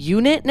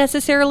unit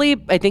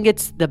necessarily. I think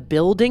it's the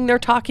building they're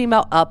talking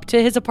about up to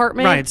his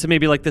apartment. Right, so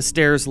maybe like the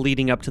stairs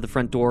leading up to the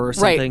front door or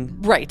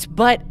something. Right.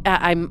 But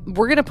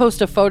we're going to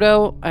post a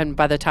photo, and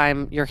by the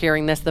time you're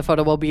hearing this, the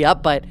photo will be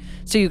up, but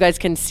so you guys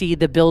can see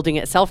the building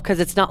itself, because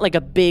it's not like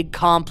a big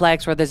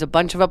complex where there's a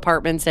bunch of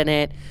apartments in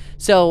it.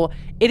 So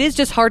it is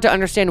just hard to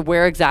understand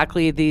where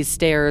exactly these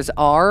stairs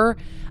are.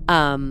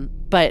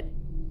 But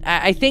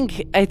I think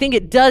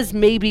it does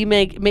maybe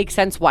make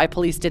sense why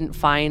police didn't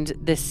find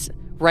this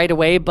right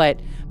away, but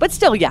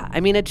still, yeah.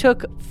 I mean, it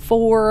took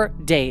 4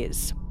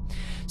 days.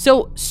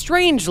 So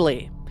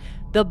strangely,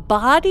 the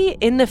body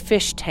in the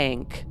fish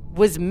tank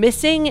was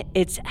missing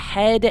its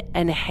head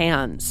and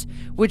hands,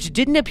 which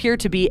didn't appear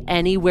to be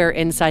anywhere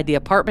inside the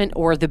apartment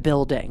or the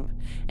building.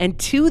 And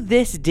to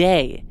this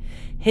day,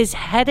 his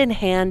head and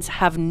hands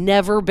have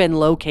never been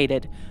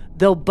located,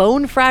 though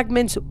bone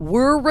fragments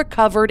were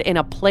recovered in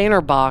a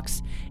planter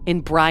box in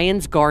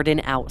Brian's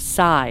garden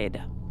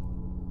outside.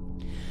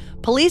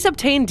 Police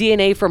obtained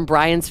DNA from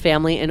Brian's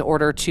family in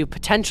order to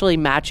potentially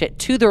match it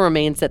to the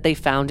remains that they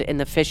found in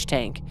the fish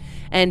tank.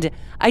 And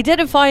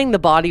identifying the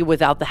body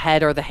without the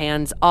head or the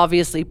hands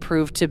obviously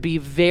proved to be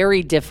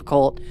very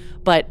difficult,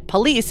 but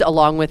police,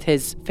 along with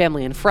his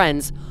family and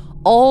friends,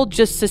 all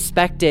just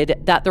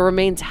suspected that the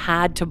remains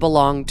had to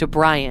belong to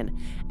Brian.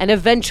 And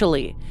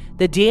eventually,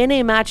 the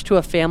DNA match to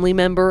a family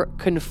member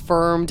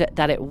confirmed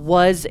that it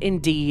was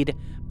indeed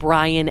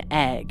Brian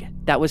Egg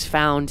that was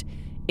found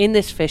in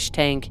this fish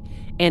tank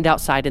and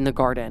outside in the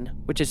garden,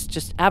 which is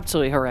just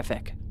absolutely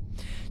horrific.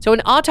 So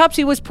an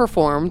autopsy was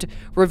performed,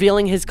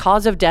 revealing his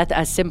cause of death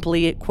as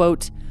simply,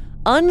 quote,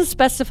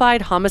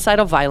 unspecified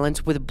homicidal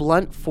violence with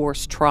blunt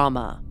force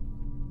trauma.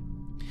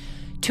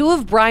 2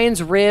 of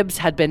Brian's ribs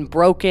had been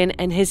broken,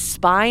 and his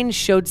spine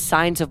showed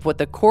signs of what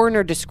the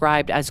coroner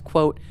described as,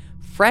 quote,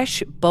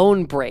 fresh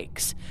bone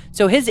breaks.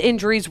 So his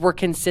injuries were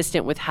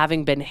consistent with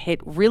having been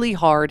hit really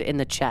hard in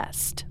the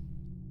chest.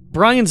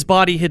 Brian's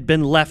body had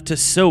been left to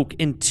soak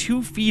in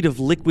 2 feet of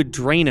liquid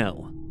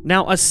Drano.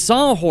 Now, a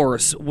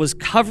sawhorse was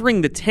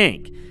covering the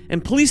tank,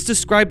 and police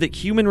described that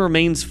human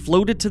remains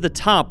floated to the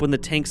top when the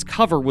tank's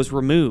cover was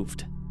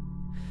removed.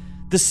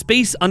 The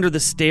space under the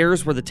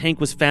stairs where the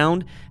tank was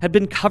found had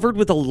been covered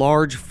with a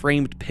large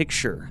framed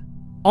picture.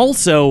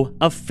 Also,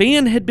 a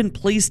fan had been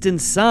placed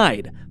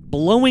inside,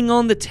 blowing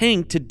on the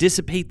tank to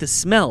dissipate the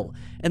smell,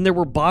 and there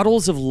were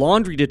bottles of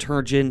laundry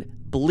detergent,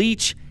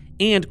 bleach,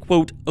 and,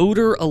 quote,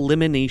 odor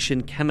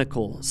elimination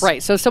chemicals.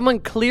 Right, so someone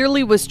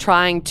clearly was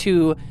trying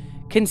to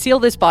conceal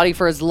this body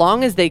for as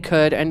long as they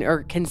could,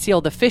 or conceal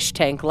the fish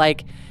tank.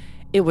 Like,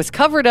 it was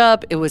covered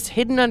up, it was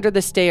hidden under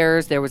the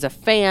stairs, there was a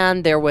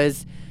fan, there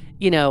was,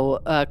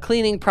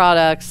 cleaning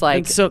products. Like,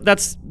 and so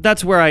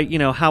that's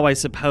where how I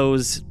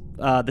suppose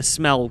the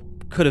smell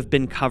could have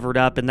been covered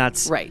up, and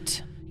that's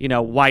right.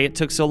 Why it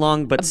took so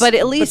long, but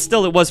at least but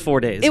still it was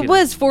 4 days. It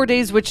was 4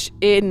 days, which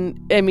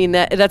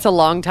that's a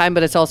long time,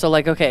 but it's also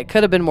like, okay, it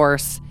could have been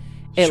worse.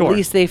 At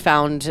least they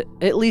found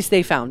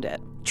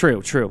it.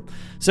 True.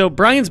 So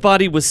Brian's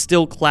body was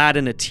still clad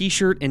in a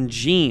t-shirt and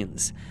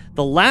jeans,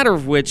 the latter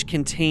of which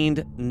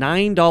contained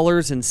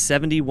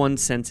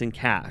 $9.71 in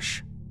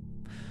cash.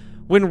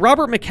 When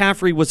Robert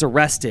McCaffrey was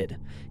arrested,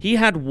 he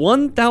had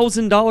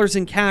 $1,000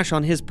 in cash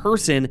on his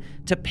person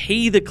to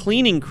pay the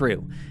cleaning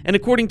crew. And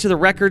according to the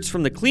records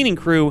from the cleaning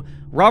crew,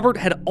 Robert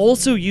had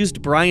also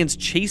used Brian's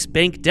Chase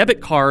Bank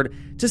debit card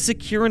to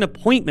secure an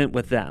appointment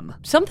with them.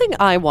 Something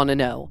I want to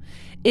know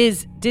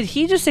is, did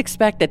he just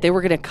expect that they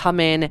were going to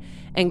come in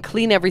and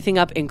clean everything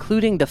up,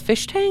 including the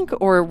fish tank?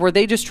 Or were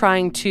they just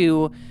trying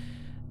to,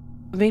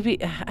 maybe,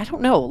 I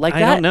don't know. I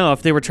don't know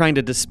if they were trying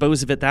to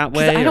dispose of it that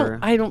way.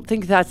 I don't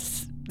think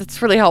that's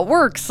really how it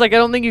works. Like, I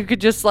don't think you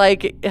could just,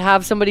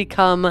 have somebody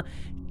come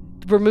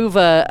remove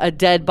a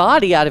dead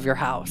body out of your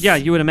house. Yeah,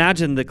 you would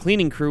imagine the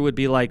cleaning crew would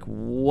be like,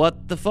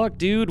 what the fuck,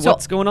 dude?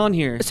 What's going on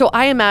here? So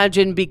I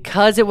imagine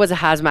because it was a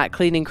hazmat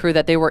cleaning crew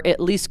that they were at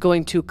least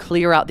going to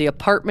clear out the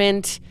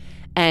apartment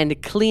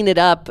and clean it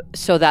up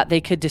so that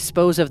they could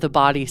dispose of the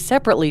body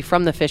separately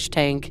from the fish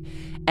tank,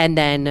 and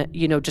then,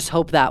 just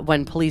hope that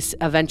when police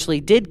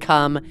eventually did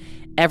come,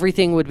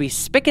 everything would be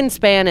spick and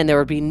span and there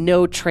would be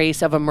no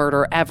trace of a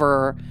murder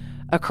ever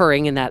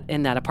occurring in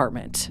that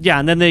apartment. Yeah,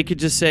 and then they could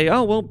just say,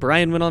 oh, well,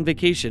 Brian went on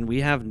vacation.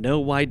 We have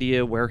no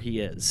idea where he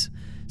is.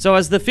 So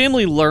as the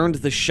family learned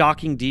the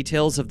shocking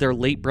details of their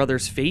late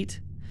brother's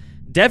fate,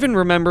 Devin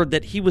remembered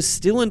that he was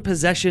still in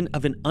possession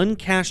of an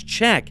uncashed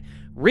check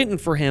written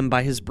for him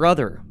by his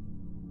brother.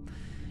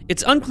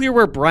 It's unclear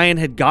where Brian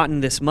had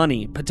gotten this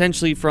money,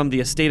 potentially from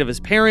the estate of his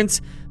parents,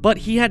 but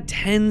he had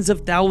tens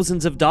of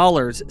thousands of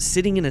dollars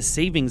sitting in a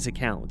savings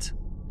account.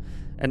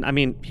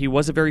 And he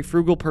was a very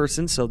frugal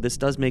person, so this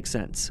does make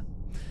sense.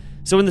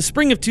 So in the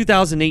spring of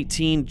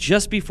 2018,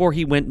 just before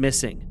he went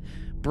missing,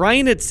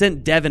 Brian had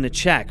sent Devin a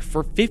check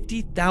for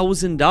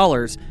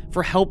 $50,000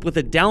 for help with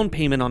a down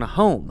payment on a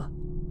home.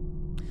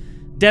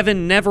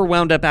 Devin never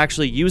wound up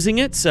actually using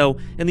it, so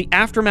in the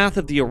aftermath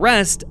of the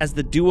arrest, as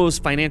the duo's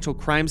financial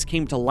crimes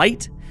came to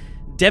light,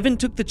 Devin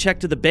took the check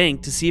to the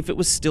bank to see if it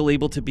was still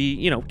able to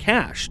be,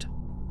 cashed.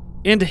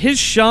 And to his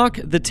shock,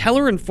 the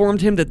teller informed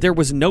him that there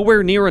was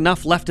nowhere near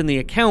enough left in the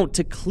account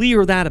to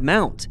clear that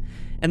amount,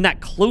 and that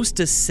close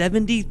to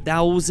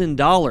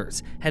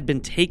 $70,000 had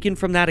been taken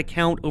from that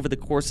account over the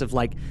course of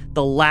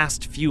the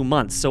last few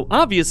months. So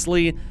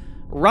obviously,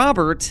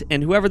 Robert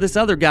and whoever this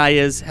other guy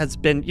is has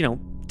been,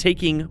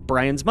 taking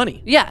Brian's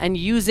money. Yeah, and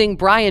using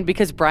Brian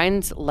because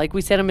Brian's, like we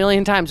said a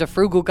million times, a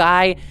frugal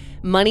guy.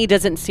 Money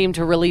doesn't seem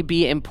to really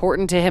be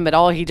important to him at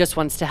all. He just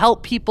wants to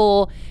help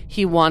people.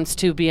 He wants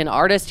to be an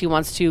artist. He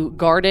wants to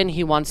garden.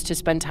 He wants to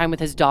spend time with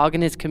his dog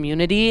and his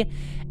community.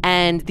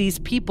 And these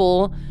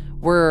people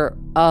were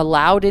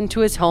allowed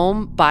into his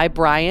home by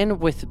Brian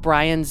with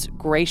Brian's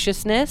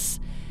graciousness,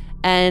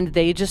 and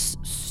they just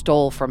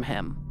stole from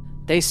him.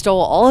 They stole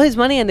all his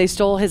money and they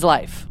stole his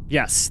life.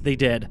 Yes, they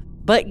did.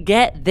 But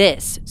get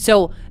this.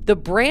 So the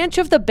branch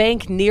of the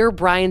bank near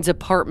Brian's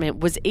apartment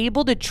was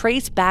able to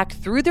trace back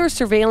through their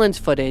surveillance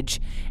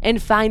footage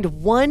and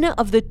find one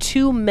of the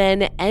two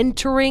men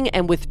entering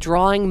and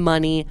withdrawing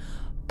money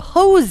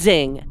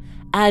posing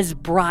as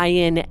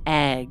Brian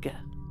Egg,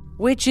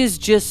 which is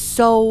just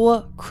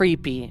so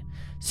creepy.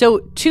 So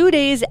 2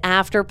 days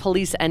after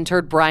police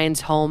entered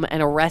Brian's home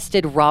and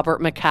arrested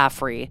Robert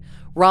McCaffrey,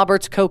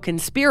 Robert's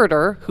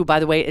co-conspirator, who by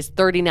the way is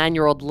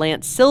 39-year-old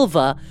Lance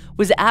Silva,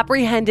 was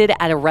apprehended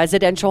at a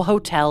residential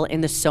hotel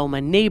in the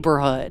Soma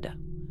neighborhood.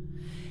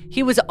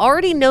 He was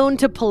already known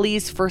to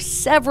police for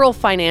several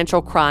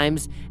financial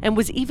crimes and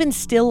was even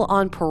still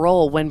on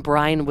parole when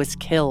Brian was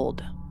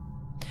killed.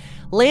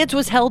 Lance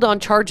was held on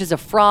charges of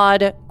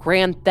fraud,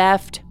 grand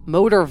theft,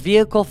 motor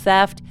vehicle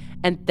theft,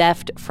 and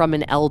theft from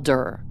an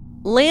elder.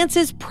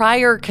 Lance's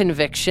prior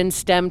conviction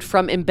stemmed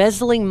from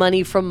embezzling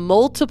money from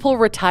multiple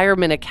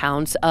retirement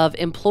accounts of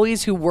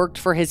employees who worked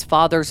for his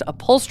father's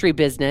upholstery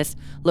business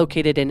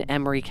located in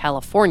Emory,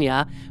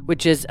 California,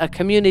 which is a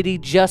community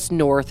just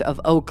north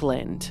of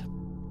Oakland.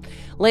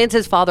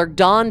 Lance's father,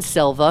 Don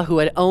Silva, who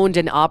had owned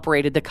and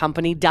operated the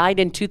company, died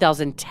in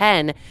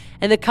 2010,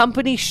 and the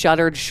company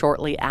shuttered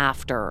shortly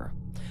after.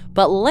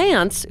 But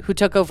Lance, who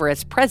took over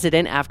as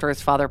president after his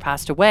father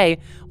passed away,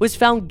 was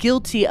found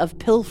guilty of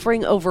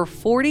pilfering over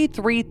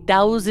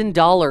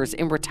 $43,000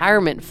 in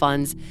retirement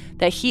funds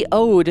that he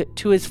owed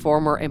to his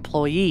former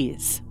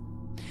employees.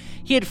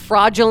 He had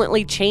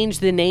fraudulently changed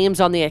the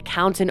names on the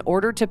accounts in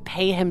order to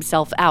pay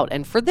himself out,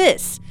 and for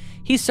this,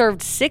 he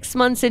served 6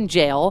 months in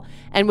jail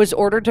and was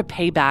ordered to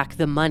pay back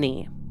the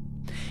money.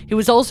 He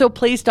was also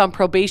placed on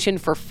probation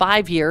for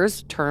 5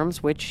 years,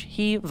 terms which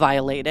he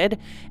violated,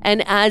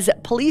 and as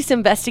police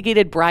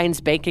investigated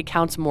Brian's bank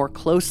accounts more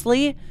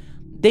closely,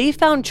 they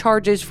found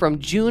charges from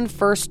June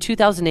 1st,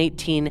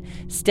 2018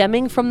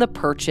 stemming from the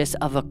purchase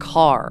of a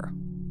car.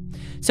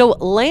 So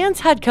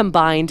Lance had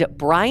combined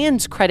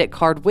Brian's credit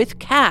card with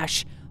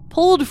cash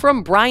pulled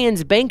from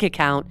Brian's bank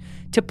account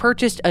to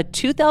purchase a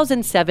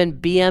 2007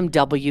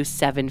 BMW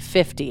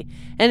 750.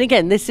 And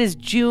again, this is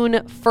June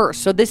 1st,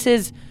 so this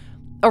is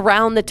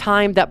around the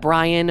time that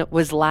Brian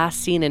was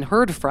last seen and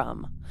heard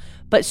from.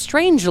 But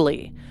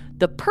strangely,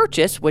 the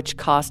purchase, which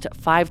cost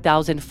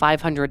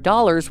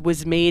 $5,500,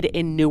 was made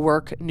in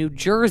Newark, New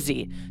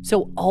Jersey,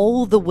 so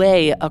all the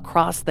way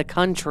across the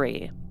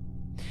country.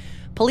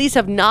 Police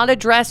have not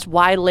addressed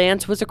why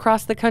Lance was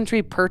across the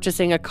country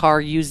purchasing a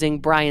car using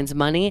Brian's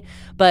money,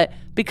 but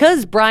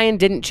because Brian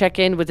didn't check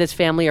in with his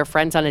family or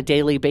friends on a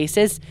daily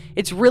basis,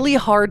 it's really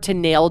hard to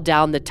nail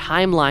down the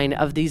timeline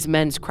of these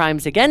men's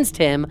crimes against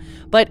him,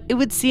 but it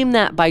would seem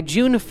that by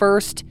June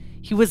 1st,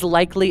 he was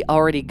likely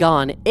already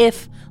gone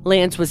if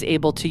Lance was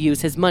able to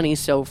use his money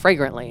so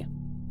flagrantly.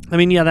 I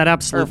mean, yeah, that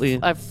absolutely.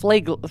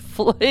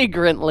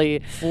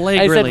 Flagrantly.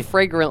 I said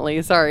fragrantly,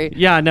 sorry.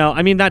 Yeah, no,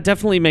 I mean, that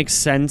definitely makes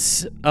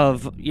sense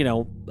of,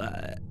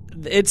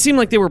 it seemed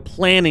like they were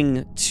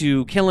planning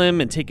to kill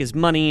him and take his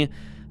money.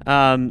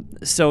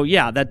 So,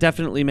 yeah, that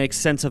definitely makes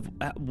sense of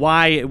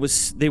why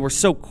they were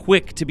so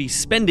quick to be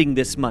spending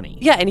this money.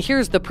 Yeah, and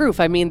here's the proof.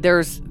 I mean,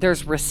 there's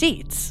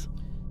receipts.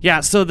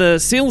 Yeah, so the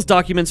sales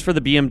documents for the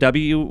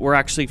BMW were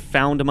actually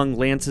found among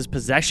Lance's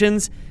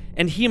possessions,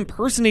 and he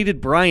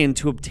impersonated Brian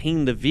to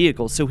obtain the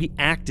vehicle, so he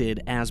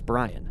acted as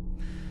Brian.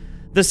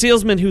 The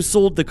salesman who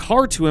sold the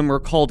car to him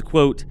recalled,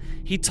 quote,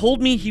 "He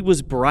told me he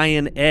was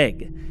Brian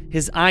Egg.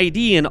 His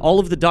ID and all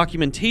of the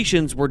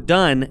documentations were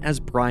done as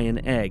Brian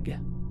Egg."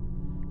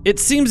 It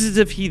seems as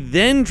if he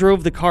then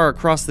drove the car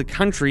across the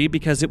country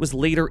because it was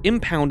later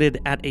impounded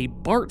at a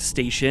BART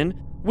station,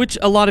 which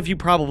a lot of you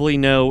probably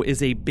know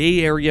is a Bay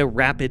Area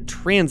rapid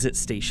transit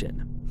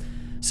station.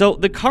 So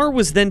the car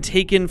was then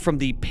taken from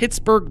the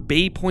Pittsburgh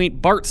Bay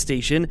Point BART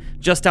station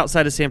just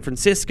outside of San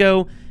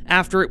Francisco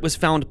after it was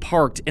found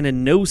parked in a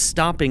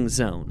no-stopping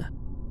zone.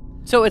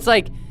 So it's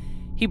like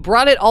he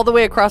brought it all the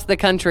way across the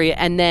country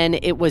and then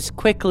it was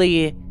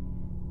quickly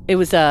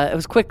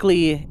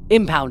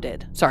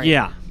impounded. Sorry.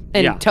 Yeah.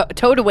 And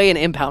towed away and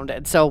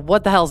impounded. So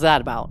what the hell's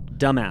that about?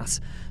 Dumbass.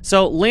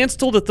 So Lance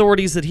told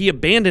authorities that he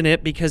abandoned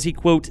it because he,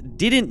 quote,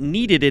 didn't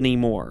need it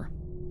anymore.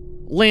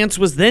 Lance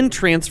was then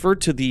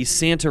transferred to the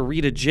Santa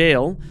Rita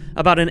jail,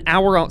 about an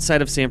hour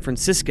outside of San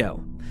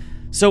Francisco.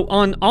 So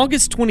on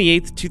August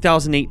 28th,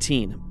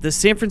 2018, the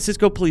San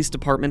Francisco Police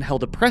Department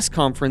held a press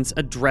conference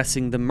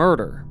addressing the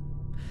murder.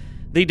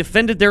 They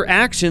defended their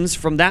actions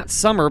from that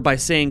summer by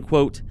saying,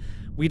 quote,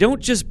 "We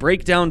don't just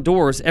break down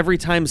doors every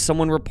time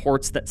someone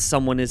reports that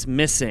someone is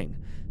missing."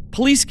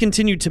 Police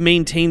continued to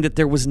maintain that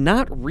there was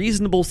not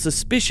reasonable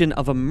suspicion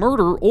of a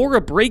murder or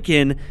a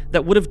break-in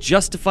that would have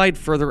justified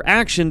further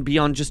action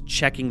beyond just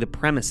checking the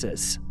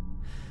premises.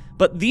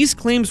 But these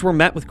claims were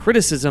met with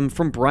criticism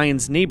from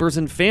Brian's neighbors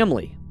and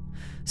family.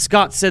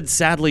 Scott said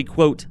sadly,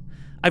 quote,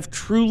 "I've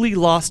truly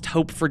lost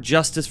hope for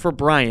justice for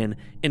Brian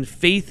and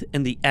faith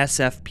in the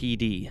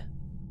SFPD."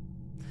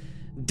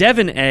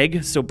 Devin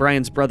Egg, so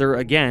Brian's brother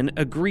again,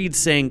 agreed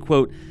saying,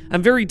 quote,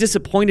 "I'm very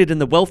disappointed in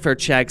the welfare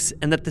checks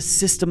and that the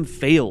system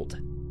failed."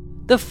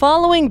 The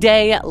following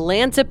day,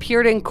 Lance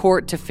appeared in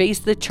court to face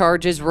the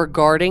charges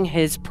regarding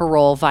his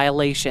parole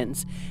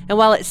violations. And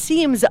while it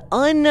seems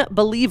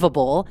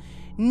unbelievable,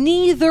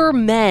 neither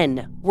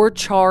men were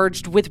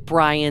charged with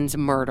Brian's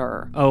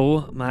murder.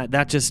 Oh, my,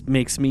 that just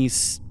makes me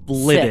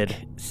livid.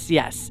 Sick.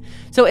 Yes.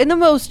 So in the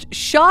most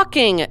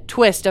shocking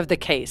twist of the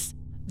case,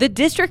 the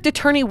district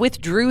attorney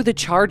withdrew the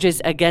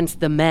charges against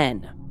the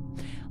men.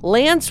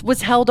 Lance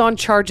was held on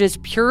charges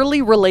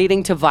purely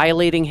relating to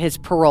violating his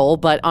parole,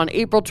 but on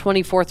April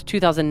 24th,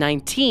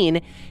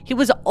 2019, he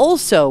was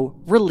also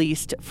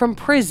released from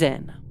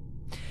prison.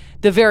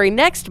 The very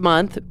next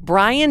month,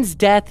 Brian's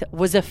death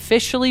was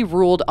officially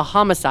ruled a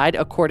homicide,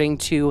 according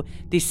to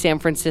the San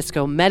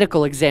Francisco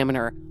Medical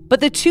Examiner.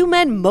 But the two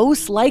men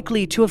most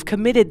likely to have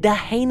committed the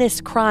heinous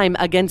crime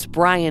against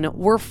Brian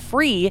were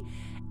free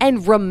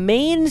and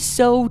remain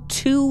so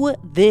to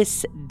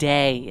this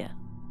day.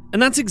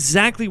 And that's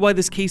exactly why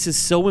this case is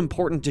so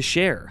important to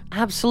share.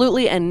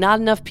 Absolutely, and not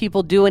enough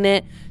people doing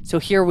it, so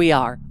here we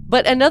are.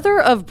 But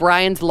another of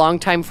Brian's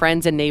longtime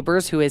friends and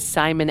neighbors, who is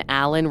Simon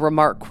Allen,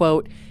 remarked,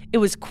 quote, "It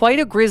was quite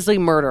a grisly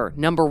murder,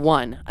 number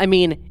one. I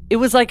mean, it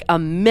was like a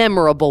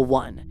memorable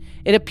one.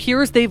 It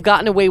appears they've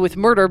gotten away with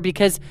murder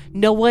because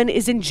no one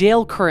is in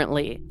jail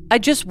currently. I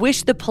just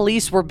wish the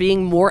police were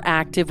being more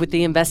active with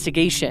the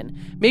investigation.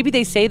 Maybe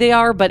they say they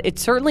are, but it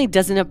certainly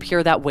doesn't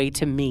appear that way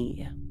to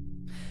me."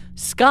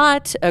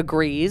 Scott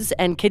agrees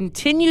and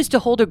continues to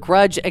hold a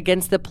grudge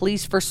against the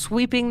police for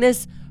sweeping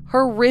this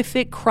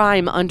horrific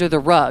crime under the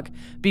rug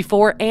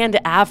before and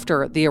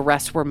after the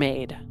arrests were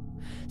made.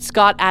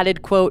 Scott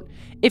added, quote,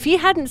 "If he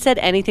hadn't said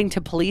anything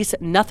to police,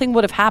 nothing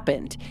would have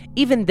happened.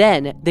 Even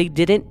then, they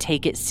didn't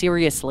take it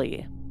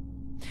seriously."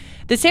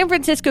 The San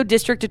Francisco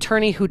district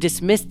attorney who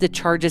dismissed the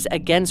charges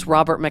against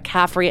Robert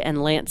McCaffrey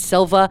and Lance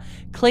Silva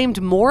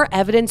claimed more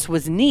evidence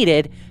was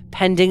needed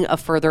pending a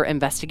further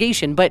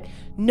investigation, but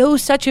no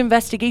such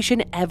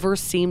investigation ever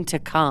seemed to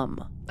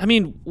come. I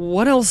mean,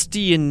 what else do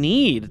you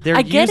need? They're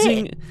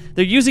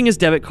They're using his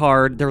debit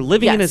card. They're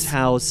living in Yes. his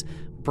house.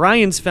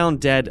 Brian's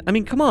found dead. I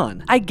mean, come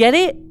on. I get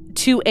it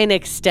to an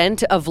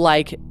extent of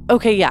like,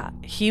 okay, yeah,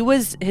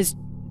 his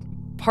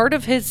part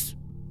of his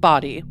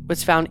body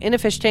was found in a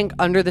fish tank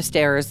under the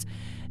stairs.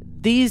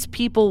 These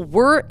people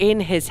were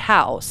in his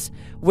house.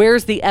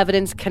 Where's the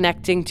evidence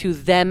connecting to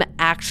them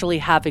actually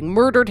having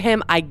murdered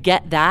him? I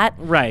get that.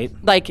 Right.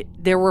 Like,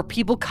 there were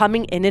people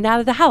coming in and out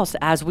of the house,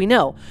 as we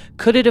know.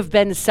 Could it have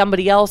been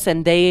somebody else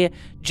and they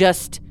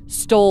just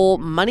stole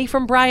money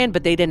from Brian,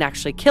 but they didn't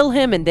actually kill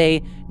him and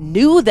they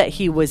knew that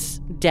he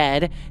was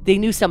dead? They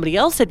knew somebody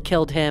else had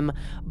killed him,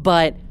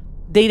 but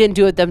they didn't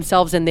do it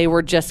themselves and they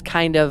were just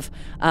kind of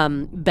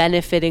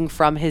benefiting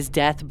from his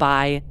death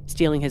by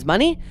stealing his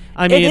money.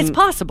 I mean, it's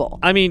possible.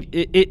 I mean,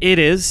 it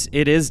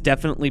is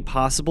definitely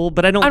possible,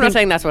 but I'm not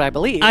saying that's what I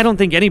believe. I don't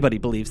think anybody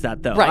believes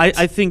that, though. Right.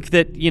 I think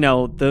that,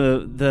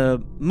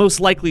 the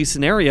most likely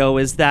scenario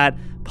is that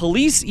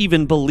police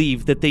even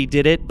believe that they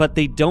did it, but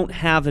they don't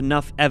have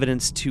enough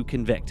evidence to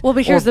convict. Well,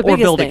 but here's the biggest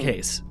or build thing. A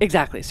case.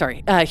 Exactly.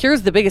 Sorry.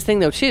 Here's the biggest thing,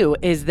 though, too,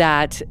 is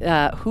that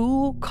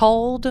who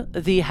called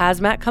the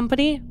hazmat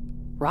company?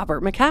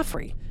 Robert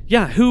McCaffrey.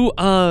 Yeah, who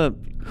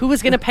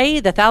was going to pay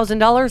the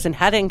 $1,000 and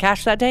had it in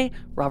cash that day?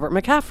 Robert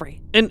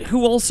McCaffrey. And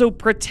who also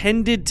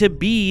pretended to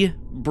be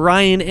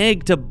Brian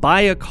Egg to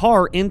buy a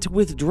car and to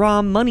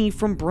withdraw money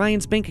from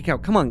Brian's bank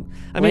account. Come on.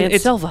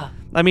 Lance Silva.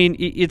 I mean,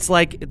 it's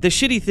like, the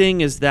shitty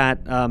thing is that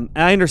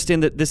I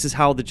understand that this is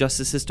how the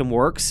justice system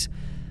works,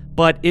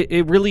 but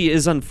it really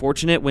is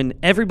unfortunate when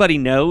everybody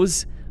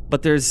knows,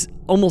 but there's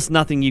almost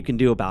nothing you can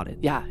do about it.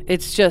 Yeah,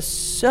 it's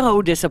just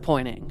so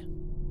disappointing.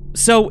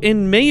 So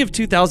in May of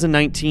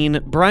 2019,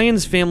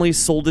 Brian's family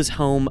sold his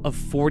home of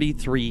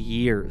 43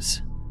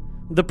 years.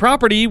 The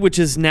property, which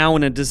is now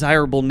in a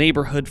desirable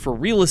neighborhood for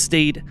real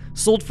estate,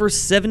 sold for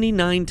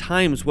 79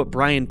 times what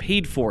Brian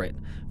paid for it,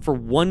 for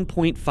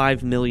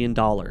 $1.5 million.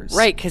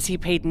 Right, because he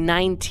paid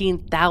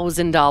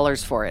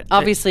 $19,000 for it.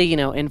 Obviously,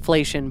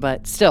 inflation,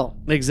 but still.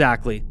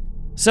 Exactly.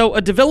 So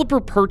a developer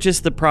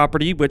purchased the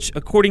property, which,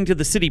 according to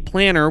the city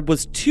planner,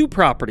 was two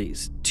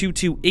properties,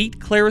 228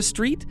 Clara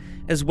Street,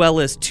 as well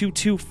as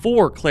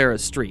 224 Clara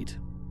Street.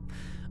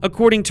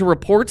 According to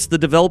reports, the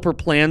developer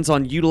plans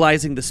on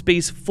utilizing the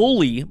space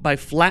fully by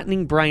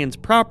flattening Brian's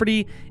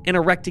property and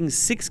erecting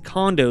 6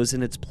 condos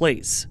in its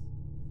place.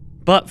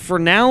 But for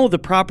now, the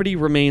property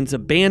remains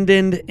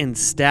abandoned and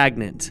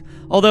stagnant,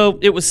 although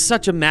it was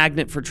such a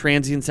magnet for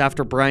transients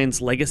after Brian's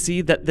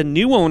legacy that the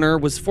new owner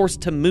was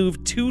forced to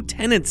move 2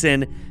 tenants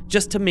in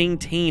just to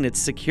maintain its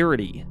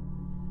security.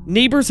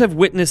 Neighbors have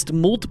witnessed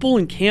multiple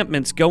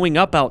encampments going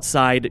up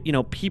outside,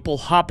 people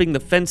hopping the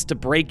fence to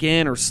break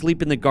in or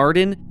sleep in the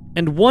garden,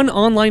 and one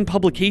online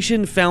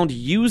publication found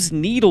used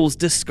needles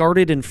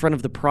discarded in front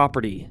of the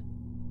property.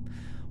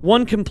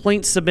 One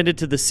complaint submitted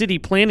to the city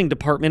planning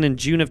department in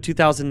June of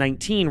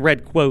 2019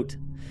 read, quote,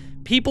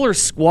 "People are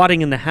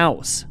squatting in the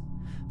house.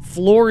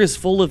 Floor is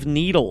full of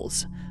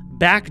needles.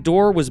 Back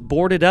door was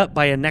boarded up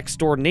by a next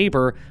door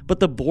neighbor, but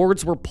the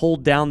boards were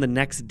pulled down the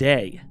next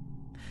day.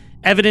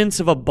 Evidence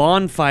of a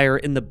bonfire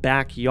in the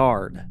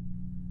backyard.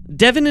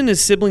 Devin and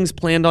his siblings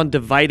planned on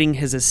dividing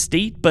his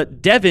estate,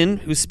 but Devin,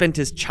 who spent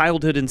his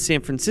childhood in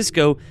San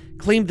Francisco,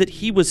 claimed that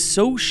he was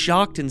so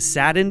shocked and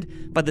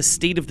saddened by the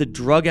state of the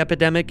drug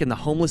epidemic and the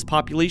homeless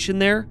population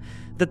there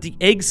that the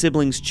Egg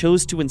siblings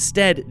chose to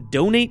instead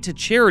donate to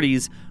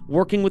charities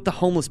working with the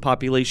homeless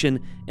population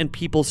and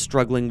people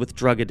struggling with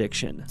drug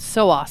addiction.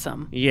 So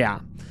awesome. Yeah.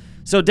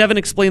 So Devin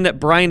explained that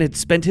Brian had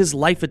spent his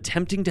life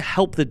attempting to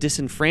help the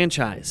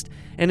disenfranchised,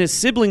 and his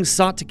siblings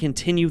sought to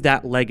continue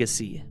that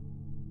legacy.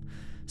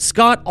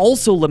 Scott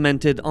also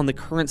lamented on the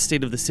current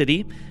state of the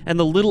city and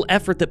the little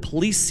effort that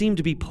police seem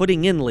to be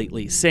putting in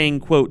lately,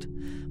 saying, quote,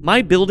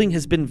 "My building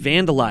has been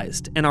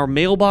vandalized and our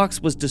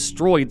mailbox was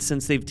destroyed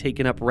since they've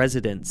taken up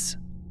residence."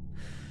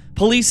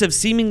 Police have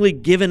seemingly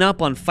given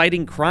up on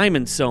fighting crime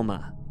in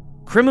Soma.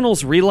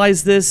 Criminals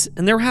realize this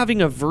and they're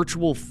having a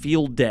virtual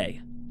field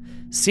day.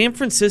 San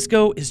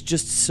Francisco is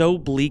just so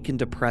bleak and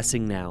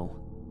depressing now.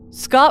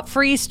 Scott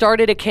Free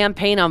started a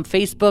campaign on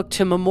Facebook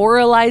to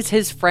memorialize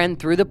his friend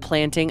through the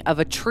planting of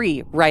a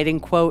tree, writing,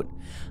 quote,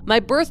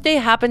 "My birthday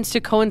happens to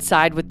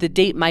coincide with the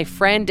date my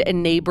friend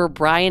and neighbor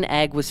Brian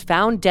Egg was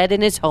found dead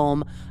in his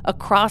home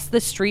across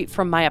the street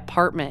from my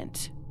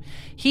apartment.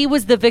 He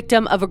was the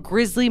victim of a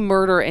grisly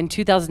murder in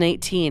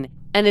 2018,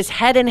 and his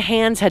head and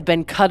hands had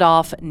been cut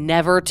off,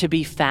 never to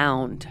be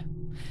found.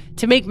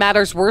 To make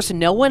matters worse,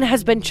 no one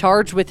has been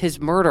charged with his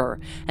murder,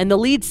 and the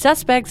lead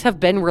suspects have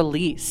been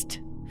released.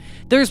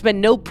 There's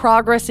been no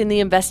progress in the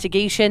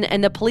investigation,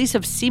 and the police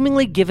have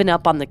seemingly given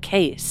up on the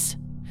case.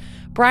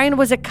 Brian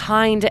was a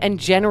kind and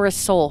generous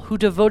soul who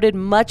devoted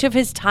much of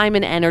his time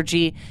and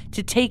energy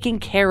to taking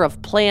care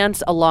of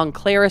plants along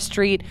Clara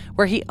Street,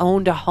 where he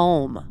owned a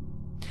home.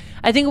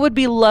 I think it would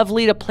be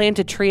lovely to plant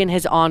a tree in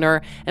his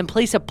honor and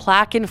place a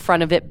plaque in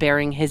front of it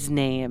bearing his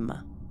name."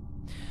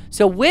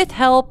 So with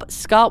help,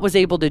 Scott was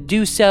able to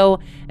do so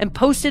and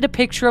posted a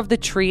picture of the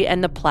tree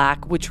and the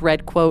plaque, which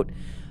read, quote,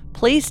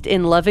 "Placed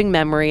in loving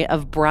memory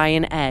of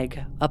Brian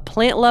Egg, a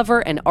plant lover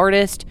and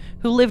artist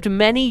who lived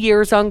many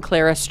years on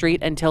Clara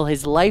Street until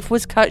his life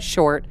was cut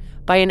short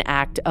by an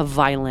act of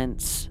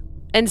violence."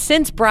 And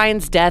since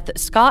Brian's death,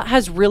 Scott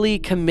has really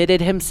committed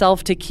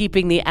himself to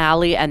keeping the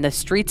alley and the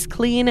streets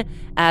clean,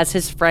 as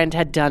his friend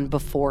had done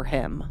before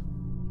him.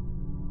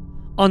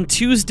 On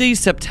Tuesday,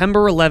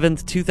 September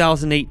 11th,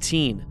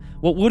 2018,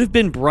 what would have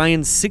been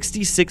Brian's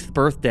 66th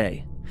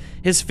birthday,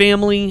 his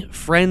family,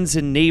 friends,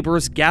 and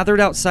neighbors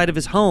gathered outside of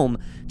his home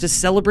to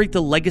celebrate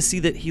the legacy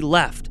that he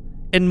left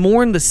and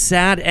mourn the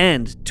sad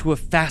end to a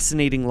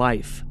fascinating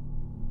life.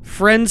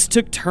 Friends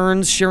took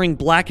turns sharing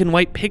black and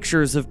white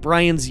pictures of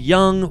Brian's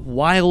young,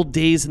 wild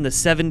days in the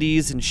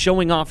 70s and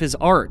showing off his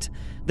art,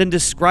 then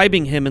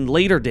describing him in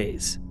later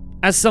days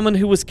as someone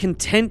who was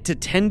content to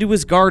tend to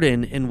his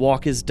garden and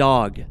walk his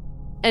dog.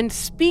 And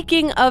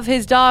speaking of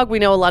his dog, we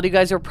know a lot of you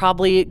guys are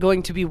probably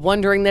going to be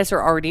wondering this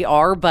or already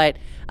are, but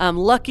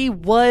Lucky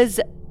was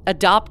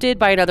adopted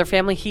by another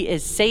family. He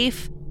is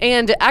safe.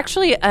 And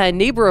actually, a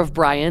neighbor of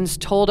Brian's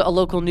told a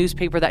local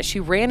newspaper that she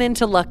ran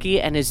into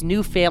Lucky and his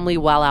new family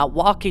while out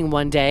walking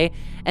one day,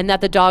 and that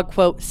the dog,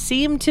 quote,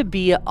 "seemed to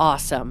be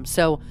awesome."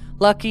 So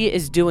Lucky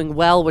is doing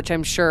well, which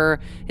I'm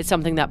sure is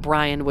something that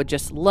Brian would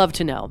just love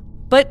to know.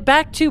 But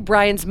back to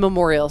Brian's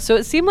memorial. So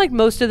it seemed like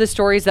most of the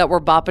stories that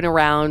were bopping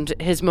around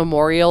his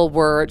memorial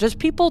were just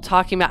people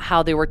talking about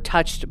how they were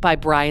touched by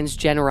Brian's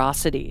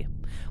generosity.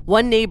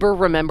 One neighbor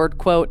remembered,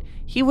 quote,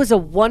 "He was a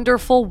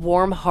wonderful,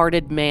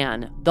 warm-hearted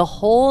man. The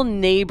whole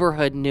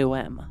neighborhood knew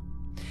him."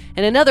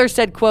 And another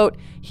said, quote,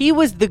 "He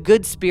was the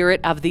good spirit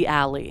of the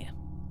alley."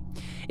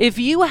 If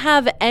you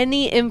have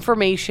any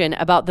information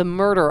about the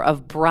murder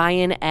of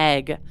Brian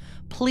Egg,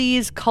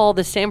 please call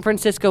the San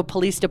Francisco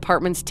Police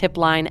Department's tip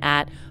line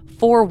at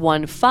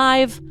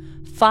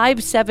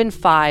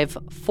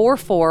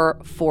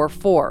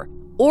 415-575-4444.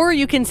 Or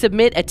you can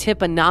submit a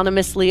tip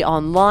anonymously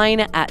online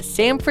at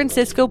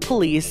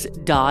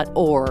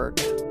sanfranciscopolice.org.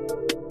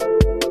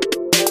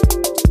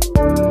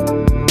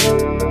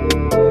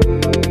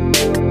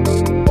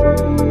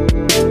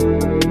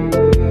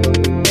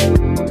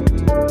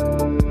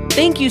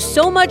 Thank you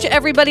so much,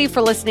 everybody,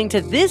 for listening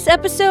to this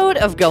episode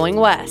of Going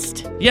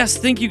West. Yes,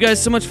 thank you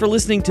guys so much for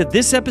listening to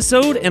this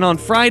episode, and on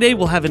Friday,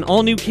 we'll have an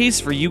all-new case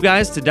for you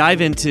guys to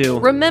dive into.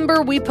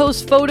 Remember, we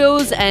post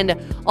photos and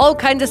all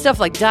kinds of stuff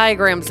like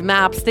diagrams,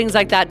 maps, things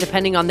like that,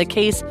 depending on the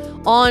case,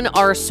 on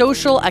our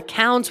social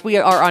accounts. We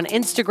are on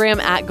Instagram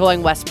at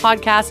Going West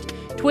Podcast,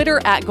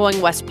 Twitter at Going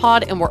West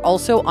Pod, and we're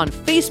also on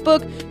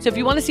Facebook. So if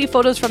you want to see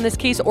photos from this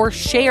case or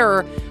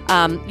share,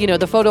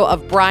 the photo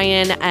of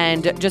Brian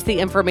and just the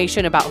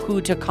information about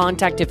who to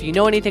contact if you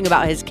know anything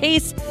about his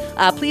case,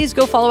 please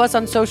go follow us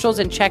on socials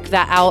and check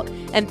that out.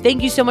 And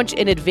thank you so much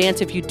in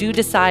advance if you do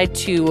decide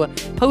to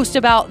post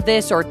about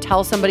this or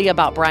tell somebody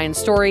about Brian's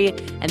story.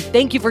 And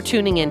thank you for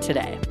tuning in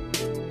today.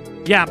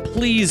 Yeah,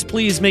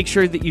 please make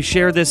sure that you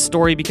share this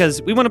story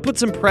because we want to put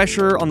some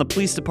pressure on the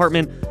police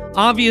department.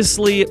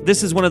 Obviously,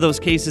 this is one of those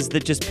cases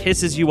that just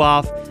pisses you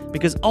off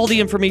because all the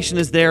information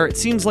is there. It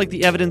seems like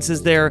the evidence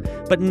is there,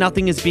 but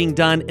nothing is being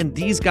done, and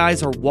these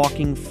guys are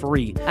walking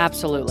free.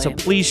 Absolutely. So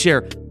please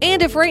share.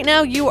 And if right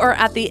now you are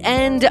at the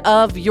end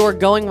of your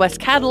Going West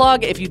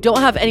catalog, if you don't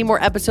have any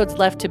more episodes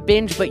left to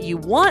binge, but you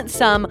want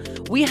some,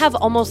 we have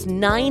almost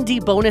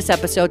 90 bonus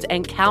episodes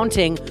and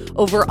counting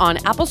over on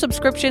Apple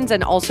subscriptions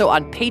and also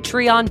on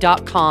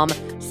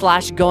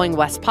patreon.com/Going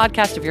West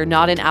podcast if you're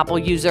not an Apple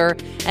user.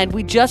 And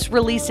we just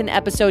released an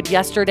episode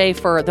yesterday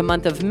for the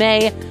month of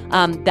May.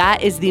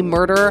 That is the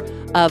murder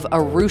of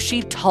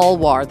Arushi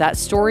Talwar. That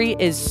story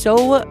is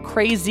so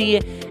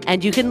crazy,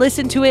 and you can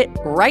listen to it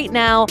right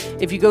now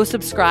if you go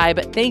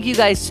subscribe. Thank you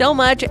guys so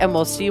much, and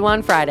we'll see you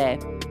on Friday.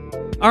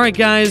 All right,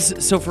 guys.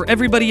 So for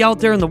everybody out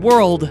there in the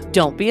world,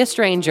 don't be a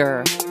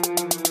stranger.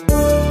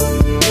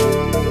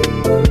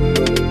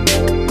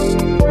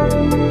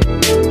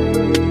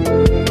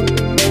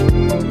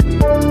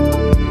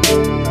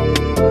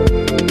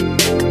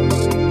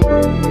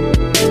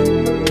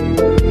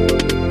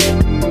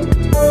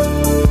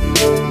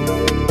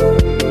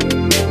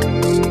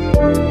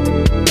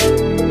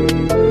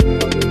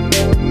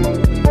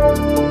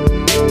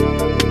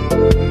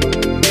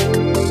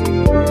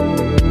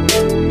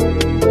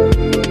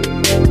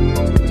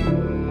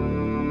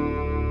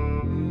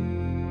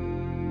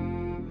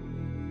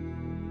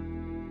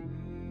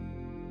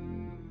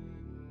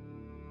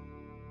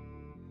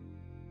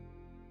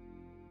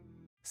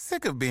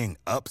 Sick of being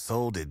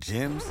upsold at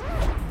gyms?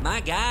 My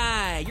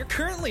guy, you're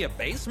currently a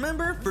base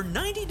member? For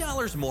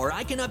 $90 more,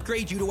 I can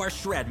upgrade you to our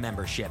Shred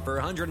membership. For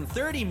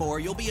 $130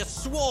 more, you'll be a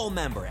Swole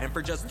member. And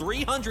for just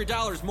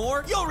 $300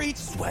 more, you'll reach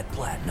Sweat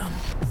Platinum.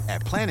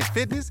 At Planet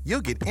Fitness,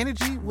 you'll get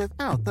energy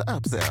without the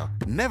upsell.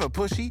 Never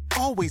pushy,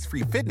 always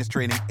free fitness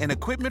training and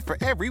equipment for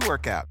every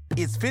workout.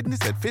 It's fitness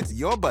that fits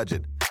your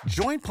budget.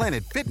 Join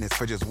Planet Fitness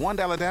for just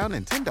 $1 down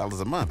and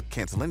 $10 a month.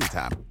 Cancel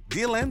anytime.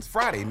 Deal ends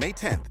Friday, May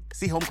 10th.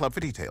 See Home Club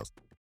for details.